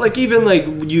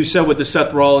 Even you said with the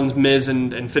Seth Rollins, Miz,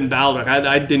 and Finn Balor,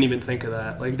 I didn't even think of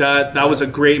that. That was a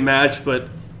great match, but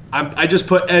I just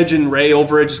put Edge and Ray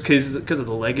over it just because of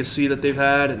the legacy that they've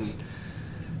had, and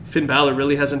Finn Balor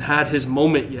really hasn't had his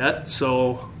moment yet,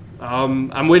 so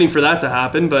I'm waiting for that to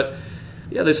happen. But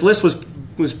yeah, this list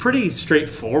was pretty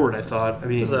straightforward, I thought. I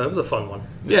mean, it was a fun one.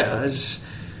 Yeah,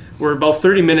 we're about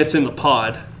 30 minutes in the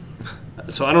pod,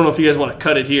 so I don't know if you guys want to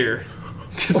cut it here.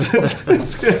 Because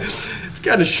it's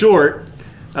kind of short.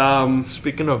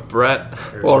 Speaking of Brett,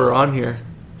 while we're on here,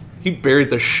 he buried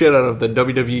the shit out of the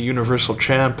WWE Universal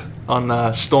Champ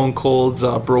on Stone Cold's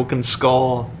Broken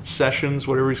Skull Sessions,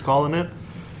 whatever he's calling it.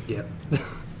 Yeah.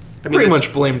 Pretty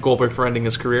much blamed Goldberg for ending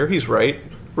his career. He's right.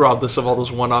 robbed us of all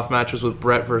those one-off matches with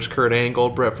Brett versus Kurt Angle,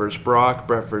 Brett versus Brock,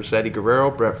 Brett versus Eddie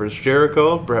Guerrero, Brett versus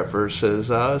Jericho, Brett versus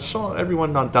so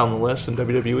everyone down the list in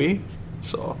WWE.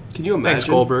 So can you imagine? Thanks,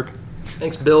 Goldberg.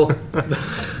 Thanks, Bill.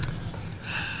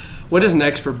 What is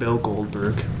next for Bill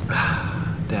Goldberg?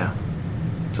 Damn,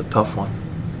 it's a tough one.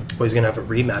 Well, he's gonna have a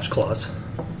rematch clause.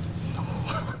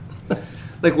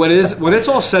 Like when it's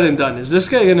all said and done, is this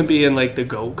guy gonna be in like the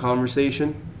GOAT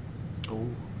conversation? Oh,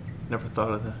 never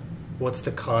thought of that. What's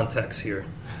the context here?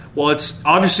 Well, it's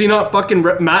obviously not fucking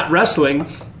Matt wrestling.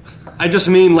 I just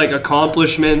mean like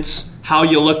accomplishments, how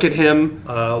you look at him.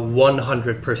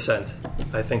 100%.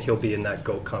 I think he'll be in that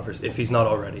GOAT conversation. If he's not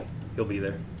already, he'll be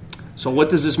there. So what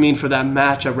does this mean for that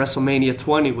match at WrestleMania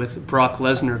 20 with Brock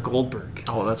Lesnar Goldberg?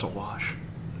 Oh, that's a wash.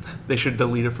 They should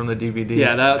delete it from the DVD.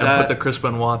 Yeah, and put the Chris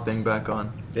Benoit thing back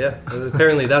on. Yeah,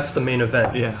 apparently that's the main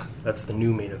event. Yeah. That's the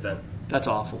new main event. That's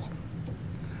awful.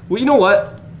 Well, you know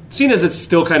what? Seeing as it's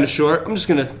still kind of short, I'm just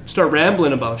going to start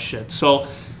rambling about shit. So,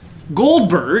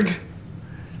 Goldberg,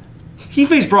 he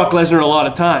faced Brock Lesnar a lot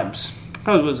of times.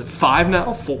 How was it, 5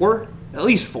 now? 4? At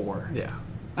least 4. Yeah.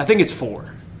 I think it's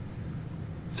 4.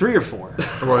 3 or 4.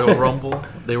 Royal Rumble,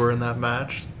 they were in that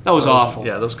match. That was awful.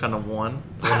 Yeah, those kind of won.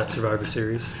 The one at Survivor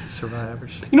Series.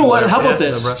 Survivors. You know what? How about The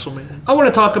this? WrestleMania. I want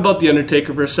to talk about The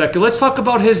Undertaker for a second. Let's talk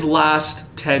about his last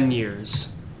 10 years.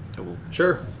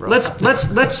 Sure.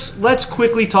 Let's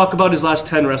quickly talk about his last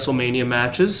 10 WrestleMania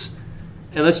matches,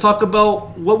 and let's talk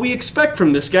about what we expect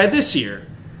from this guy this year.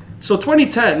 So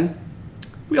 2010,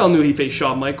 we all knew he faced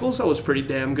Shawn Michaels. That was pretty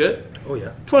damn good. Oh,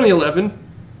 yeah. 2011,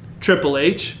 Triple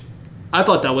H. I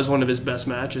thought that was one of his best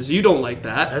matches. You don't like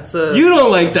that. You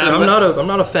don't like that. I'm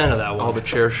not a fan of that one. All the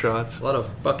chair shots. A lot of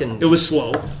fucking. It was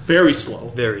slow. Very slow.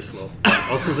 Very slow.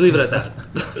 I'll just leave it at that.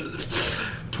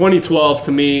 2012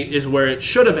 to me is where it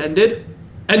should have ended.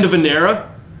 End of an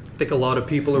era. I think a lot of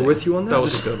people are with you on that. That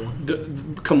was a good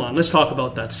one. Come on, let's talk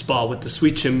about that spot with the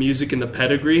Sweet Chin music and the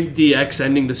pedigree. DX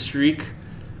ending the streak.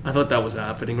 I thought that was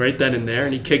happening right then and there,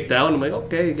 and he kicked out. And I'm like,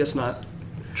 okay, I guess not.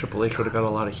 Triple H would have got a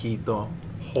lot of heat, though.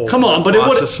 Come on, but it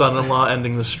would. His son-in-law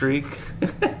ending the streak.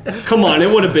 Come on, it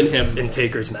would have been him in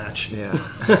Taker's match. Yeah.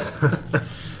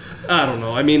 I don't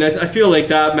know. I mean, I feel like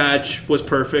that match was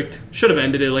perfect. Should have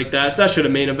ended it like that. That should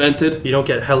have main evented. You don't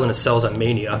get Hell in a Cells at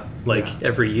Mania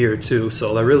every year too,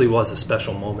 so that really was a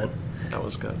special moment. That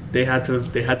was good. They had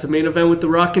to main event with The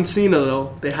Rock and Cena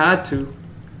though. They had to.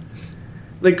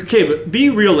 Like, okay, but be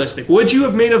realistic. Would you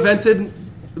have main evented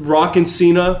Rock and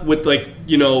Cena with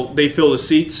they fill the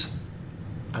seats?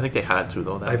 I think they had to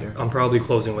though that year. I'm probably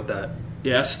closing with that.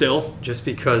 Yeah, still. Just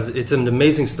because it's an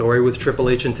amazing story with Triple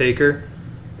H and Taker.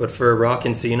 But for Rock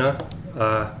and Cena,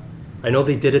 I know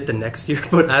they did it the next year,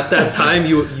 but at that time,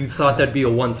 you thought that'd be a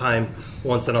one-time,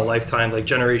 once-in-a-lifetime, like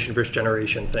generation versus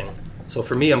generation thing. So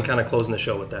for me, I'm kind of closing the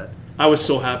show with that. I was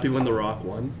so happy when The Rock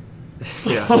won.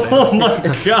 Yeah, oh my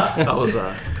God. That was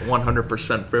a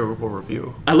 100% favorable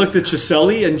review. I looked at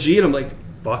Chiselli and G, and I'm like,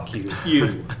 fuck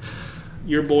you.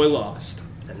 Your boy lost.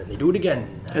 And then they do it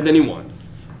again. And then he won.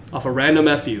 Off a random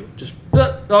FU. Just,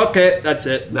 okay, that's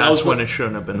it. That's when it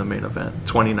shouldn't have been the main event.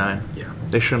 29. Yeah.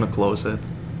 They shouldn't have closed it.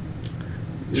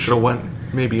 They should have went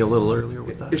maybe a little earlier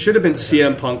with that. It should have been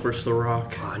CM Punk versus The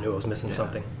Rock. Oh, I knew I was missing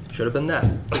something. Should have been that.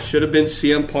 It should have been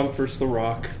CM Punk versus The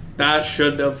Rock. That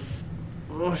should have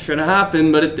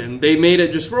happened, but it didn't. They made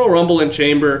it just Royal Rumble and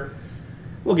Chamber.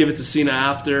 We'll give it to Cena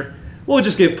after. We'll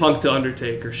just give Punk to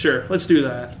Undertaker. Sure, let's do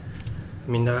that. I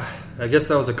mean, I guess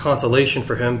that was a consolation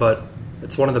for him, but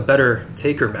it's one of the better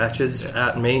Taker matches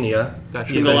at Mania.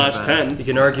 In the last 10. You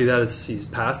can argue that he's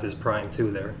past his prime, too,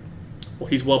 there. Well,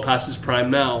 he's well past his prime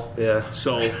now. Yeah.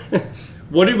 So,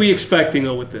 what are we expecting,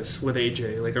 though, with this, with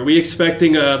AJ? Like, are we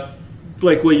expecting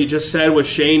like what you just said with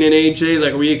Shane and AJ?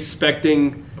 Like, are we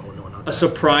expecting a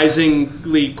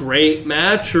surprisingly great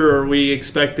match, or are we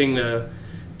expecting a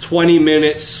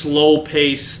 20-minute,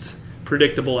 slow-paced,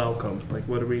 predictable outcome? Like,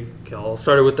 what are we... Okay, I'll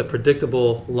start it with the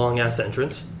predictable long-ass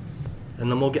entrance.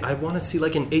 And then I want to see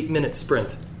like an 8-minute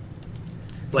sprint.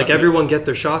 Like everyone get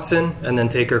their shots in and then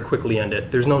Taker quickly end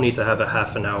it. There's no need to have a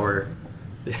half an hour.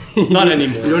 Not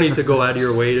anymore. You don't need to go out of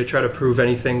your way to try to prove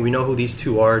anything. We know who these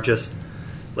two are. Just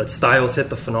let Styles hit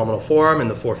the phenomenal forearm and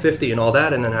the 450 and all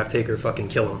that, and then have Taker fucking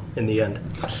kill him in the end.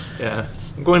 Yeah.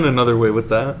 I'm going another way with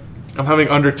that. I'm having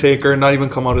Undertaker not even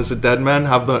come out as a dead man.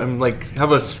 Have a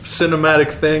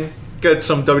cinematic thing. Get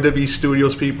some WWE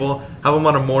Studios people, have them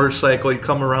on a motorcycle, you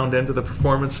come around into the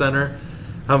Performance Center,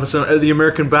 have the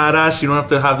American Badass. You don't have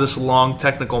to have this long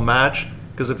technical match,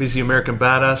 because if he's the American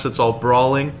Badass, it's all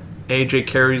brawling. AJ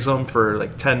carries him for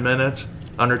like 10 minutes.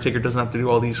 Undertaker doesn't have to do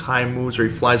all these high moves where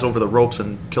he flies over the ropes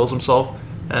and kills himself.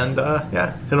 And,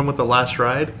 hit him with the last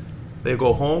ride. They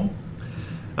go home.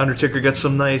 Undertaker gets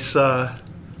some nice, a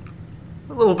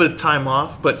little bit of time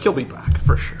off, but he'll be back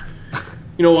for sure.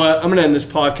 You know what? I'm going to end this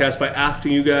podcast by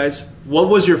asking you guys, what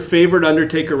was your favorite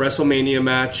Undertaker WrestleMania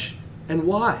match and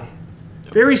why?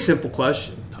 Very simple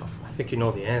question. I think you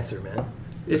know the answer, man.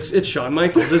 It's Shawn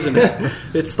Michaels, isn't it?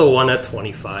 It's the one at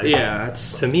 25. Yeah,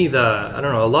 it's... To me, I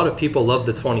don't know, a lot of people love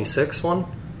the 26 one.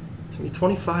 To me,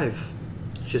 25,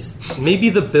 just maybe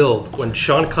the build, when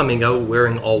Shawn coming out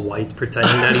wearing all white,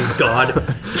 pretending that he's God.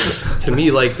 To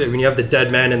me, like, when you have the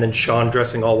dead man and then Shawn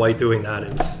dressing all white doing that,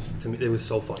 it was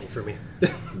so funny for me.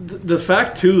 The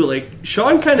fact, too, like,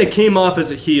 Shawn kind of came off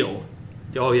as a heel.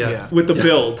 Oh, yeah. With the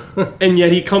build. And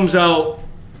yet he comes out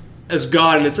as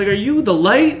God, and it's like, are you the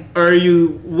light, or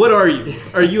what are you?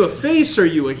 Are you a face, or are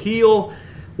you a heel?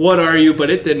 What are you? But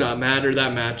it did not matter.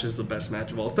 That match is the best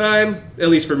match of all time. At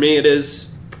least for me, it is.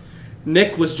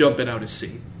 Nick was jumping out his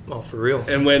seat. Oh, for real.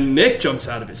 And when Nick jumps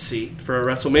out of his seat for a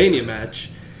WrestleMania match,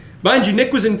 mind you,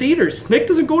 Nick was in theaters. Nick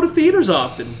doesn't go to theaters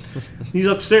often. He's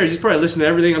upstairs. He's probably listening to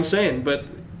everything I'm saying. But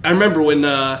I remember when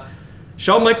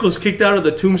Shawn Michaels kicked out of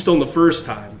the tombstone the first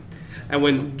time. And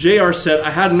when JR said, I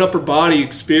had an upper body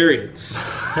experience.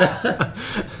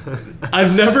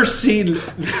 I've never seen...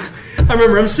 I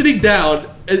remember I'm sitting down,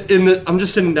 I'm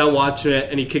just sitting down watching it,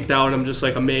 and he kicked out, and I'm just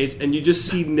like amazed. And you just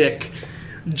see Nick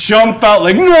jump out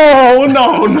like, no.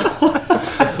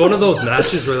 It's one of those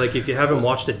matches where, like, if you haven't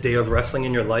watched a day of wrestling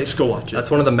in your life, just go watch it. That's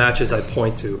one of the matches I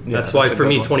point to. Yeah, that's why, for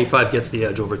me, one. 25 gets the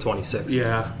edge over 26.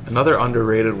 Yeah. Another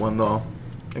underrated one, though.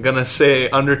 I'm going to say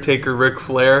Undertaker, Ric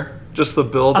Flair. Just the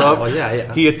build-up. Oh,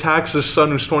 yeah. He attacks his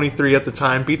son, who's 23 at the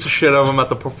time, beats the shit out of him at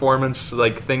the performance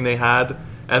thing they had.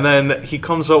 And then he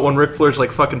comes out when Ric Flair's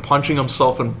like fucking punching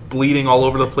himself and bleeding all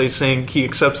over the place, saying he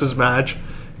accepts his match.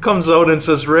 Comes out and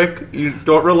says, Rick, you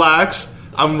don't relax.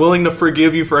 I'm willing to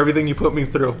forgive you for everything you put me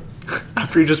through.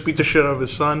 After he just beat the shit out of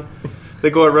his son. They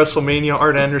go at WrestleMania.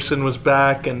 Art Anderson was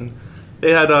back, and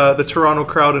they had the Toronto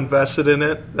crowd invested in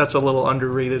it. That's a little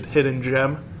underrated hidden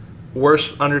gem.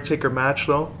 Worst Undertaker match,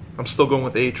 though? I'm still going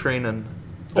with A-Train and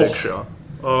Big Show.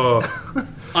 Oh.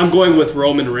 I'm going with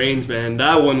Roman Reigns, man.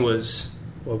 That one was...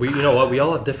 Well, you know what? We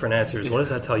all have different answers. What does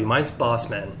that tell you? Mine's Boss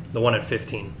Man, the one at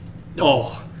 15.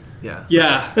 Oh. Yeah.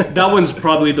 Yeah, that one's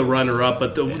probably the runner-up.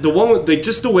 But the one with, like,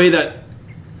 just the way that...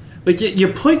 Like, you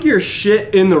put your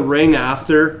shit in the ring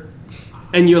after,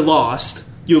 and you lost.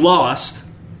 You lost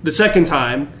the second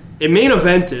time. It main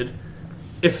evented.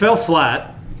 It fell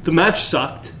flat. The match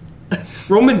sucked.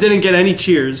 Roman didn't get any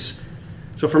cheers.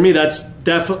 So for me, that's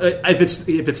definitely...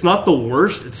 If it's not the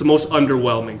worst, it's the most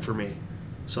underwhelming for me.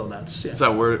 So that's... Yeah. Is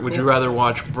that where... Would you rather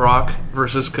watch Brock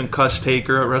versus Concussed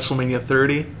Taker at WrestleMania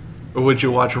 30? Or would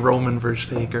you watch Roman versus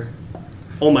Taker?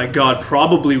 Oh my God,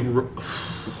 probably...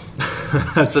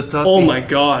 That's a tough... Oh my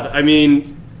God. I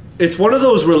mean, it's one of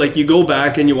those where, like, you go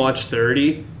back and you watch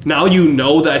 30. Now you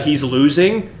know that he's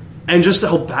losing. And just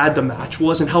how bad the match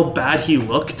was and how bad he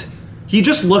looked. He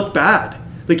just looked bad.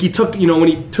 Like, he took, when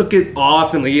he took it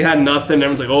off and, like, he had nothing,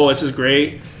 everyone's like, oh, this is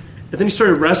great. And then he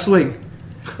started wrestling.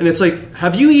 And it's like,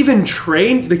 have you even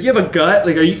trained? Like, you have a gut?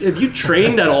 Like, have you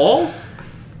trained at all?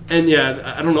 And,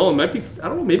 yeah, I don't know. It might be,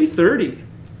 maybe 30.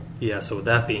 Yeah, so with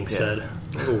that being said,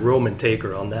 Roman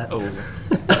Taker on that. Oh.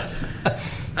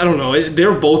 I don't know. They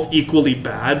were both equally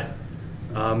bad.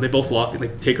 They both lost.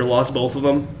 Like, Taker lost both of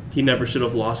them. He never should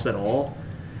have lost at all.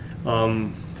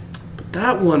 But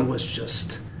that one was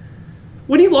just...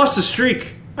 When he lost the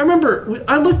streak, I remember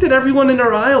I looked at everyone in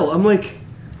our aisle. I'm like,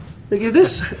 did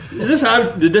this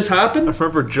happen? I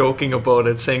remember joking about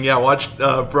it, saying, yeah, watch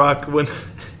Brock when...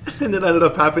 And it ended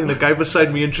up happening. The guy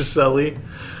beside me in Giuseppe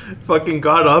fucking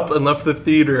got up and left the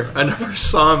theater. I never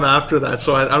saw him after that,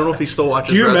 so I don't know if he still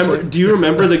watches wrestling. Do you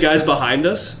remember the guys behind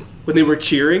us when they were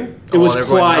cheering? It was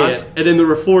quiet, and then there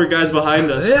were 4 guys behind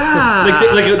us. Yeah,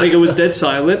 like it was dead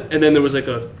silent, and then there was like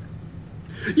a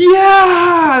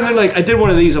yeah, and then like I did one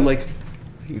of these. I'm like,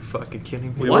 are you fucking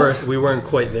kidding me? We weren't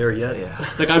quite there yet. Yeah,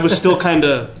 like I was still kind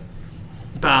of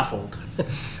baffled.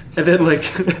 And then, like,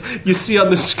 you see on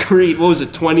the screen, what was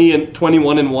it, 20 and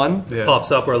 21 and 1? Yeah. Pops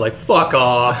up, we're like, fuck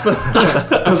off.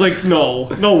 I was like, no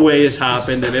way it's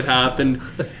happened, and it happened.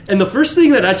 And the first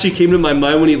thing that actually came to my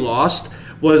mind when he lost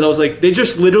was I was like, they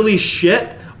just literally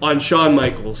shit on Shawn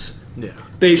Michaels. Yeah.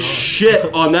 They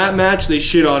shit on that match. They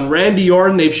shit on Randy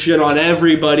Orton. They've shit on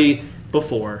everybody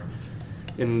before.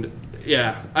 And,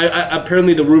 yeah, I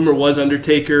apparently the rumor was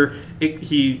Undertaker.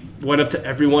 He went up to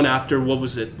everyone after, what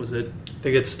was it? Was it... I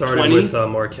think it started 20? with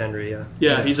Mark Henry, yeah.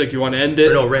 Yeah, he's like, you want to end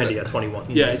it? Or no, Randy at 21.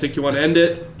 Yeah, he's like, you want to end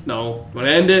it? No. Want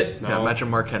to end it? No. Yeah, imagine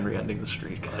Mark Henry ending the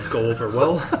streak. That'd go over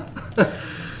well.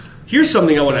 Here's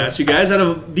something I want to ask you guys. Out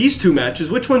of these two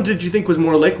matches, which one did you think was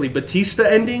more likely? Batista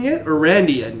ending it or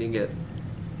Randy ending it?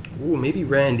 Ooh, maybe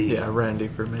Randy. Yeah, Randy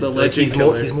for me. The Like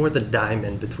legend he's more the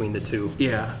diamond between the two.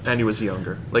 Yeah. And he was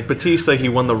younger. Like Batista, he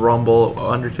won the Rumble.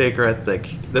 Undertaker, I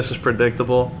think this is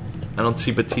predictable. I don't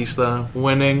see Batista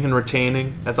winning and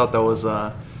retaining. I thought that was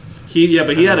He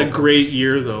had a great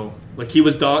year though. Like he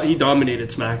dominated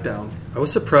SmackDown. I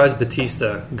was surprised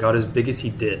Batista got as big as he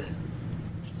did.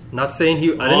 Not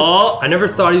saying I never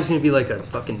thought he was going to be like a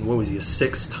fucking, what was he, a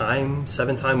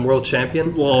 7-time world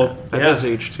champion? Well, at his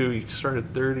age too. He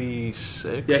started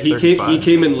 36. Yeah, he 35.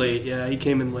 came in late. Yeah, he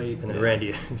came in late. And then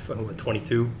Randy, what,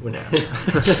 22?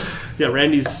 Yeah,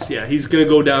 Randy's he's gonna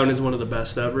go down as one of the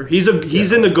best ever. He's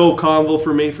in the GO convo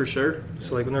for me for sure.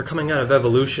 So like when they're coming out of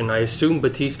Evolution, I assumed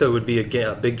Batista would be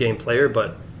a big game player,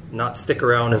 but not stick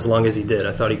around as long as he did.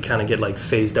 I thought he'd kind of get like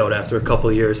phased out after a couple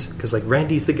of years because like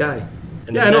Randy's the guy.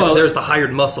 And yeah, I know. There's the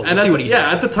hired muscle. And see what he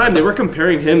does. at the time they were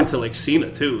comparing him to like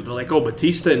Cena too. They're like, oh,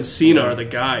 Batista and Cena are the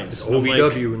guys.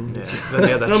 OVW. Then they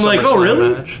had that And I'm like, oh,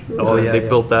 really? match. Oh, yeah, They yeah.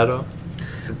 built that up.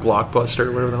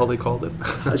 Blockbuster, whatever the hell they called it.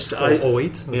 08? Was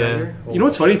that Yeah. year? You know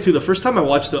what's funny too? The first time I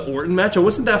watched the Orton match, I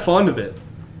wasn't that fond of it.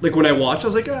 Like when I watched, I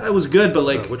was like, it was good, but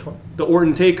like which one? The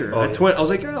Orton Taker. Oh, I was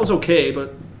like, it was okay,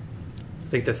 but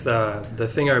I think the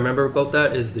thing I remember about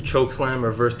that is the choke slam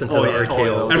reversed into the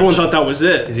RKO. Everyone thought that was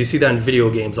it. Because you see that in video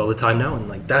games all the time now, and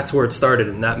like that's where it started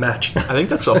in that match. I think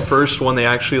that's the first one they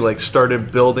actually like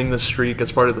started building the streak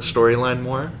as part of the storyline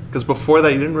more. Because before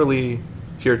that, you didn't really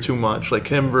hear too much. Like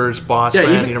him versus Boss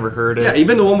Man, you never heard it. Yeah,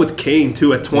 even the one with Kane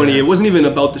too at 20. It wasn't even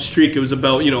about the streak. It was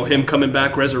about him coming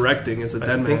back, resurrecting as a dead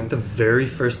I man. think the very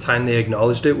first time they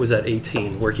acknowledged it was at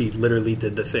 18, where he literally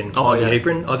did the thing on the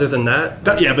apron. Other than that,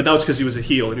 but that was because he was a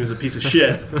heel and he was a piece of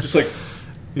shit. Just like.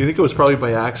 You think it was probably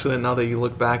by accident now that you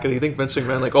look back at it? You think Vince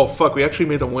McMahon, like, oh, fuck, we actually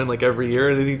made them win, like, every year?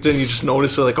 And then you just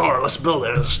notice it, like, oh, let's build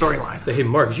it as a storyline. say, hey,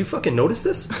 Mark, did you fucking notice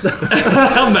this?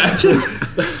 Imagine.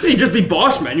 You just be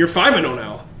Boss Man. You're 5-0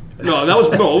 now. No,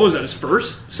 what was that, his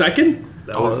first? Second?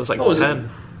 That was like 10.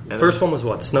 The first one was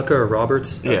what, Snuka or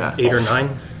Roberts? Yeah. 8 or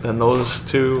 9? And those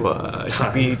two,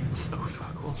 he beat...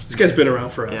 This guy's been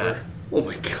around forever. Yeah. Oh,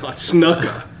 my God.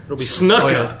 Snuka. It'll be Snuka. Oh,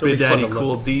 yeah. be Big fun Daddy to Cool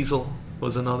look. Diesel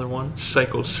was another one.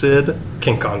 Psycho Sid.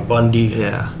 King Kong Bundy.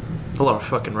 Yeah. A lot of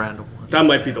fucking random ones. That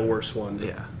might be the worst one.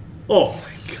 Yeah. Oh,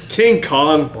 my God. King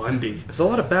Kong Bundy. There's a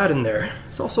lot of bad in there.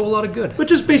 There's also a lot of good. But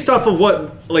just based off of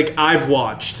what, like, I've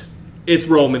watched, it's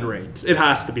Roman Reigns. It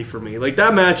has to be for me. Like,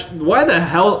 that match, why the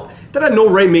hell... That had no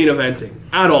right main eventing.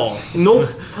 At all. No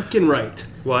fucking right.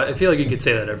 Well, I feel like you could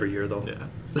say that every year, though.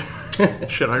 Yeah.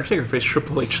 Shit, Undertaker faced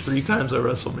Triple H 3 times at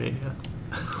WrestleMania.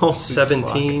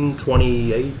 17,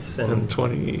 28, and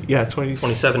 20. Yeah, 20,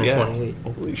 27 and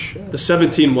 28. Holy shit. The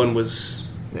 17 one was...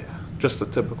 Yeah, just a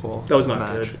typical That was not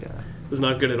match. good. Yeah. It was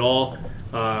not good at all.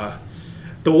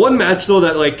 The one match, though,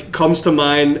 that, like, comes to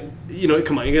mind...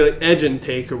 come on, you got Edge and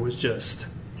Taker was just...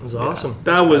 It was awesome.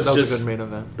 That was a just... good main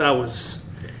event. That was...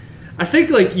 I think,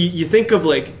 like, you think of,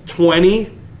 like,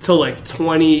 20 to, like,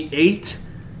 28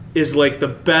 is, like, the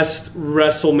best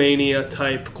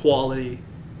WrestleMania-type quality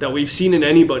that we've seen in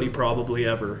anybody probably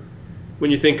ever.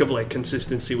 When you think of, like,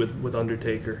 consistency with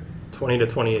Undertaker. 20 to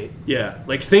 28. Yeah.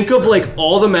 Like, think of, like,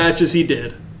 all the matches he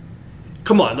did.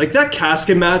 Come on. Like, that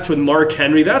casket match with Mark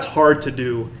Henry, that's hard to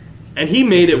do. And he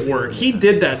made it work. He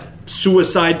did that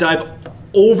suicide dive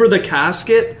over the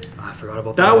casket. I forgot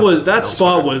about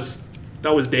that.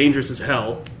 That was dangerous as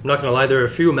hell. I'm not gonna lie, there are a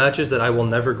few matches that I will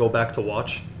never go back to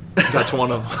watch. That's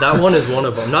one of them. That one is one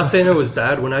of them. I'm not saying it was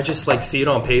bad. When I just like see it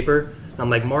on paper,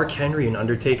 I'm like Mark Henry and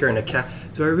Undertaker and a cat.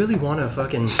 Do I really want to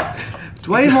fucking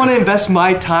Do I want to invest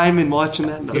my time in watching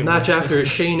that? the match after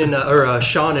Shane and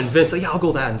Sean and Vince? Like, yeah, I'll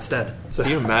go that instead. So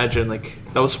Can you imagine, like,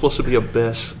 that was supposed to be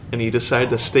Abyss, and he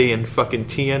decided to stay in fucking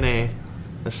TNA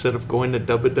instead of going to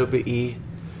WWE,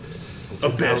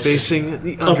 Abyss. facing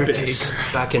the Undertaker. Abyss.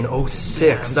 back in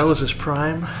 06, That was his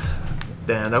prime.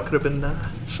 Damn, that could have been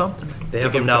something. they to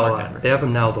have give him to Mark now. Henry. They have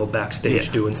him now though backstage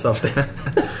Yeah. doing something.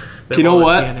 You know All the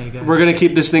what? TNA guys. We're going to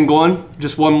keep this thing going.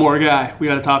 Just one more guy we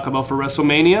got to talk about for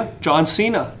WrestleMania, John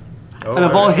Cena. And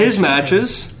of all his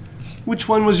matches, which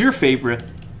one was your favorite?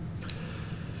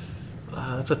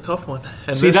 That's a tough one.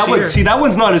 And See that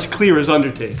one's not as clear as At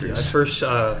Undertaker's. first,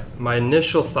 my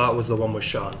initial thought was the one with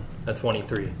Sean at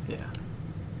 23. Yeah.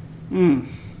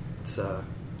 It's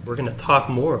we're gonna talk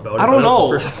more about it. I don't but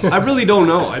know. that's the first- I really don't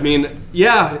know. I mean,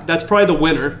 yeah, that's probably the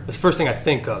winner. That's the first thing I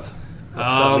think of.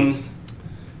 That's at least.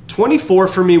 24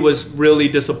 for me was really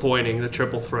disappointing, the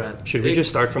triple threat. Should we just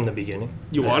start from the beginning?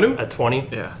 You want to? At 20?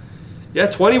 Yeah. Yeah,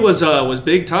 20 was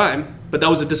big time. But that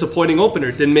was a disappointing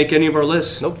opener. Didn't make any of our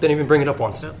lists. Nope, didn't even bring it up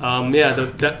once. You got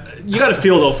to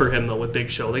feel though for him though with Big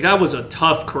Show. Like that was a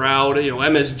tough crowd.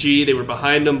 MSG they were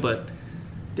behind him, but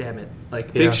damn it,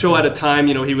 like Big Show at a time.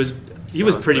 He was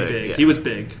pretty big. Yeah. He was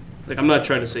big. Like I'm not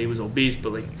trying to say he was obese,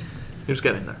 but like he was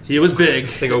getting there. he was big. I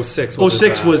think 06 was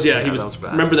 06 was Yeah, he was. that was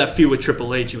bad. Remember that feud with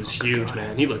Triple H? He was huge,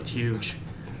 man. He looked huge.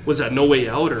 Was that No Way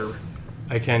Out or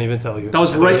I can't even tell you. that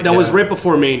was right? That was right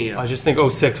before Mania. I just think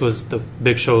 06 was the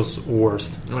Big Show's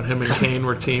worst. When him and Kane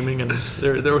were teaming, and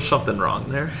there was something wrong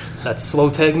there. That slow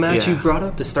tag match Yeah. you brought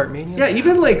up to start Mania? Yeah,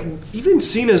 even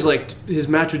Cena's his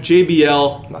match with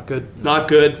JBL, Not good. not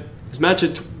good. His match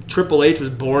at Triple H was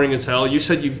boring as hell. You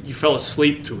said you fell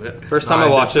asleep to it. First time No, I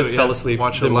I watched did it, too, fell yeah. asleep,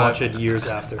 Watched it didn't live. watch it years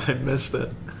after. I missed it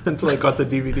until I got the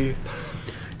DVD.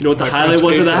 You know what the highlight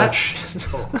was of that?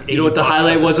 You know what the $80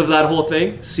 highlight was of that whole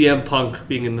thing? CM Punk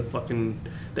being in the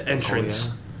entrance.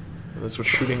 Oh, yeah. This was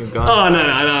shooting a gun. Oh, no.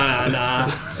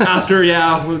 After,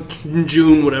 in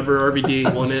June, whatever,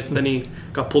 RVD won it. Then he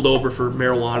got pulled over for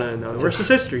marijuana, and the rest is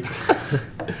history.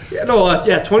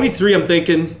 23, I'm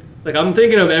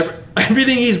thinking of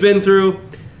everything he's been through.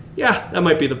 Yeah, that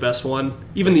might be the best one.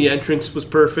 Even the entrance was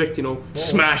perfect,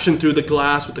 smashing through the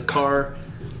glass with the car.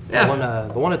 Yeah.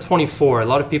 The one at 24, a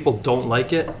lot of people don't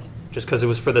like it just because it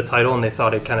was for the title and they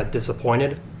thought it kind of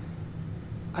disappointed.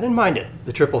 I didn't mind it,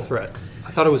 the triple threat.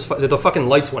 I thought it was the fucking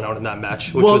lights went out in that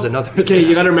match, which was another thing. Okay,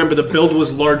 you got to remember the build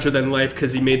was larger than life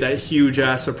because he made that huge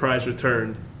ass surprise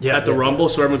return at the Rumble.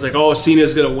 So everyone's like, "Oh,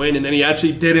 Cena's gonna win," and then he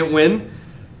actually didn't win.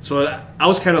 So I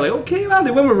was kind of like, "Okay, wow,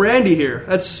 they went with Randy here.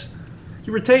 He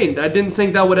retained. I didn't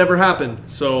think that would ever happen."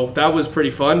 So that was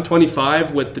pretty fun.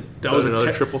 25 with that was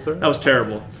another triple threat. That was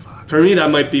terrible. For me,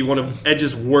 that might be one of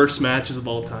Edge's worst matches of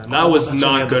all time. That was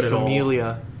not good at all.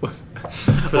 Familia.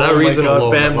 For that reason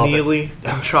alone, Bam I love it. Neely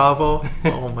and Chavo.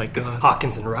 Oh my god.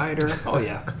 Hawkins and Ryder. Oh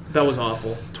yeah. That was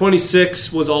awful.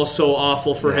 26 was also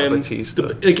awful for him. Batista.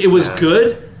 It was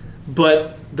good,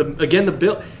 but the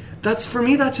bill. That's for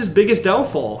me. That's his biggest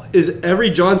downfall. Is every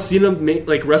John Cena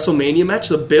WrestleMania match,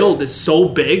 the build is so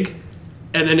big,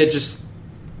 and then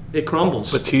it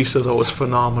crumbles. Batista though was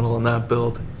phenomenal in that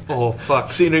build. Oh fuck.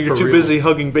 Cena, you're For too real. busy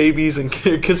hugging babies and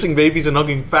kissing babies and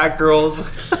hugging fat girls.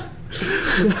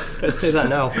 Let's say that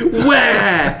now.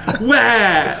 Wah!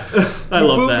 I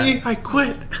love Boo that. me, I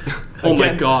quit. Oh my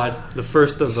Again. god. The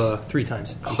first of 3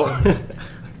 times.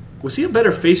 Was he a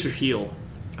better face or heel?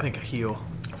 I think a heel.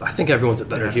 I think everyone's a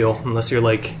better heel unless you're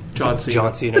like John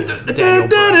Cena. and Daniel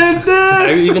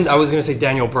Bryan. I was gonna say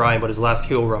Daniel Bryan, but his last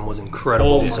heel run was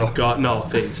incredible. Oh my so. god, no,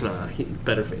 face. Nah,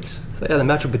 better face. So yeah, the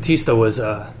match with Batista was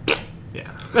Yeah.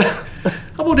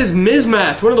 How about his Miz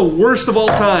match? One of the worst of all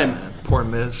time. Poor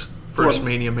Miz. First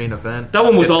Mania main event. That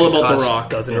one was Gets all about The concussed. Rock.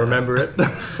 doesn't remember it.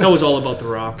 That was all about The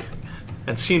Rock.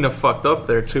 And Cena fucked up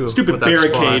there too. Stupid with that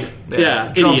barricade. spot.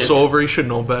 Yeah, jumps idiot. over. He should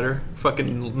know better.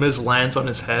 Fucking Miz lands on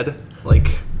his head. Like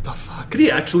the fuck. Could he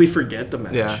actually forget the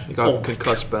match? Yeah, he got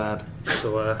concussed bad.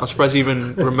 So I'm surprised he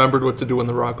even remembered what to do when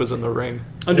The Rock was in the ring.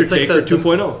 Undertaker It's like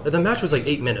 2.0. the match was like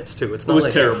 8 minutes too. It's not It was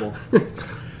like terrible.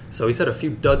 So he's had a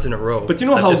few duds in a row. But you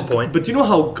know at how this point. But you know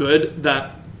how good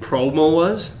that promo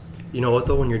was? You know what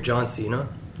though? When you're John Cena,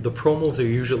 the promos are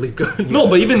usually good. No,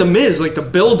 but even the Miz, the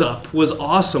build up was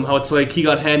awesome. How it's like he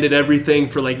got handed everything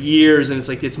for years, and it's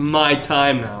like it's my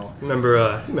time now.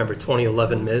 Remember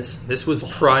 2011 Miz? This was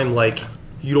prime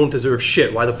you don't deserve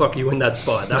shit. Why the fuck are you in that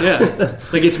spot? Yeah,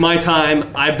 it's my time.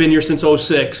 I've been here since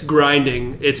 06,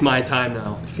 grinding. It's my time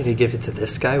now. Can you give it to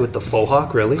this guy with the faux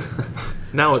hawk? Really?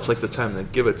 Now it's like the time to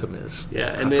give it to Miz. Yeah,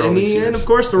 and after all these and years. of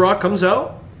course The Rock comes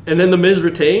out, and then the Miz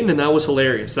retained, and that was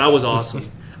hilarious. That was awesome.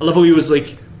 I love how he was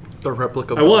like, the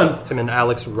replica. I won. Him and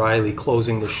Alex Riley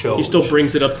closing the show. He still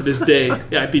brings it up to this day.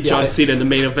 Yeah, I beat John Yeah. Cena in the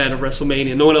main event of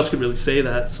WrestleMania. No one else could really say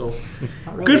that, so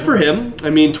good for him. I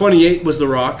mean, 28 was The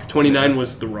Rock, 29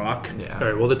 was The Rock. Yeah. All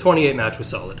right. Well, the 28 match was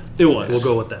solid. It was. We'll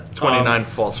go with that. 29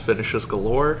 false finishes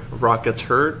galore. Rock gets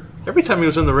hurt. Every time he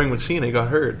was in the ring with Cena, he got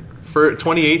hurt. For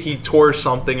 28, he tore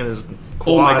something in his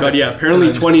quad. Oh my god, yeah. Apparently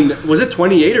And then- 20 was it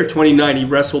 28 or 29 he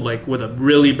wrestled with a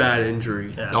really bad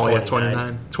injury. Yeah, Oh yeah,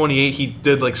 29. 28, he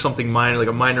did something minor,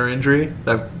 a minor injury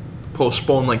that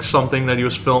postponed something that he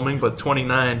was filming. But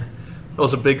 29, that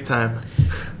was a big time.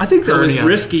 I think that was Hernia.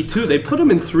 risky too. They put him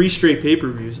in 3 straight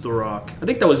pay-per-views, The Rock. I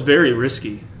think that was very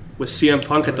risky. With CM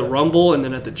Punk at the Rumble and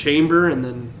then at the Chamber and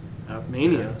then at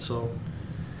Mania. So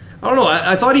I don't know.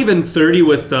 I thought even 30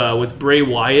 with Bray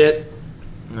Wyatt.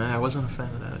 Nah, I wasn't a fan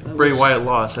of that. Bray Wyatt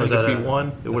lost. I Was think if that he a-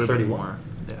 won, it a would have been 31? more.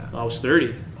 Yeah. I was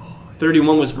 30.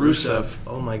 31 was Rusev.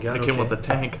 Oh my god. I came Okay. with the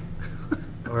tank.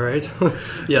 All right.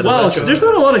 Yeah. The Wow, match- so there's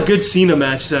not a lot of good Cena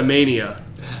matches at Mania.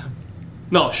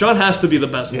 No, Shawn has to be the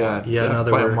best one. Yeah, now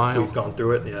by a that mile. we've gone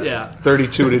through it. Yeah.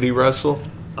 32, did he wrestle?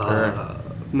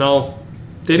 No.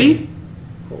 Did he?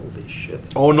 Holy shit.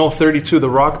 Oh, no, 32. The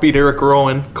Rock beat Eric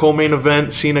Rowan. Co-main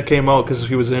event, Cena came out because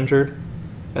he was injured.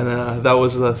 And then that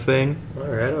was the thing. All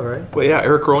right. But yeah,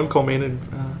 Eric Rowan co-main in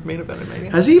main event in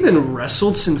Mania. Has he even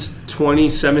wrestled since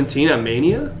 2017 at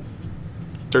Mania?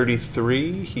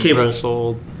 33, he Cable.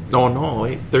 wrestled... No,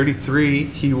 wait. 33,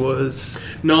 he was...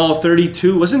 No,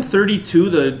 32. Wasn't 32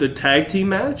 the tag team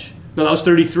match? No, that was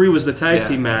 33 was the tag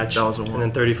team match. That was the And one.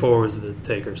 then 34 was the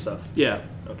Taker stuff. Yeah.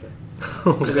 Okay.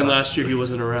 And then last year he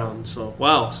wasn't around. So,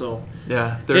 wow. So,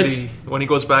 Yeah, 30. When he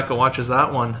goes back and watches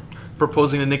that one,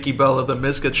 proposing to Nikki Bella, the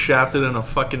Miz gets shafted in a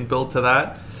fucking build to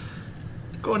that.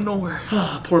 Going nowhere.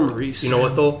 poor Maurice. You know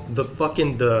what though?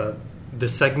 The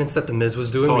segments that the Miz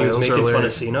was doing when he was those are making fun of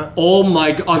hilarious. Cena. Oh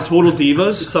my god, on Total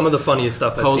Divas? Some of the funniest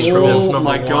stuff I've House seen from him. rules. Oh number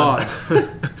my one.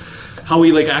 god. How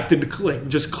he acted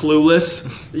just clueless.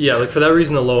 Yeah, for that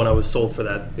reason alone, I was sold for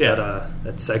that Yeah.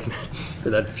 that segment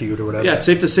or that feud or whatever. Yeah, it's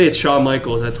safe to say it's Shawn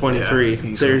Michaels at 23. Yeah,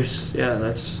 easily.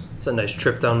 That's It's a nice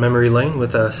trip down memory lane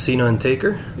with Cena and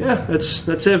Taker. that's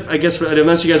it. I guess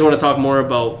unless you guys want to talk more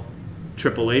about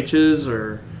Triple H's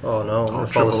or Oh no, I'm gonna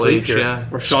fall Triple asleep H, here. yeah.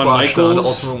 Or Shawn Squashed on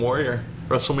Michaels. Ultimate Warrior.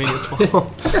 WrestleMania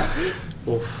 12.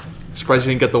 oof. Surprised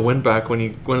he didn't get the win back when he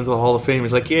went into the Hall of Fame.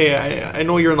 He's like, yeah, I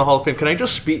know you're in the Hall of Fame. Can I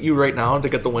just beat you right now to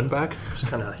get the win back? Just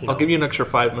kind of, I'll give you an extra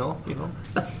 $5 million,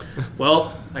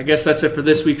 Well, I guess that's it for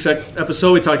this week's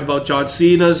episode. We talked about John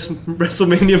Cena's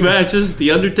WrestleMania matches,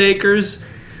 The Undertaker's.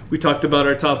 We talked about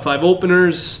our top 5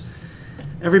 openers.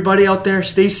 Everybody out there,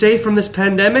 stay safe from this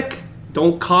pandemic.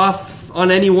 Don't cough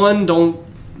on anyone.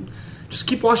 Just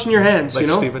keep washing your hands, Like you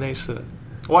know? Stephen A. said.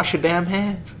 Wash your damn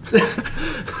hands.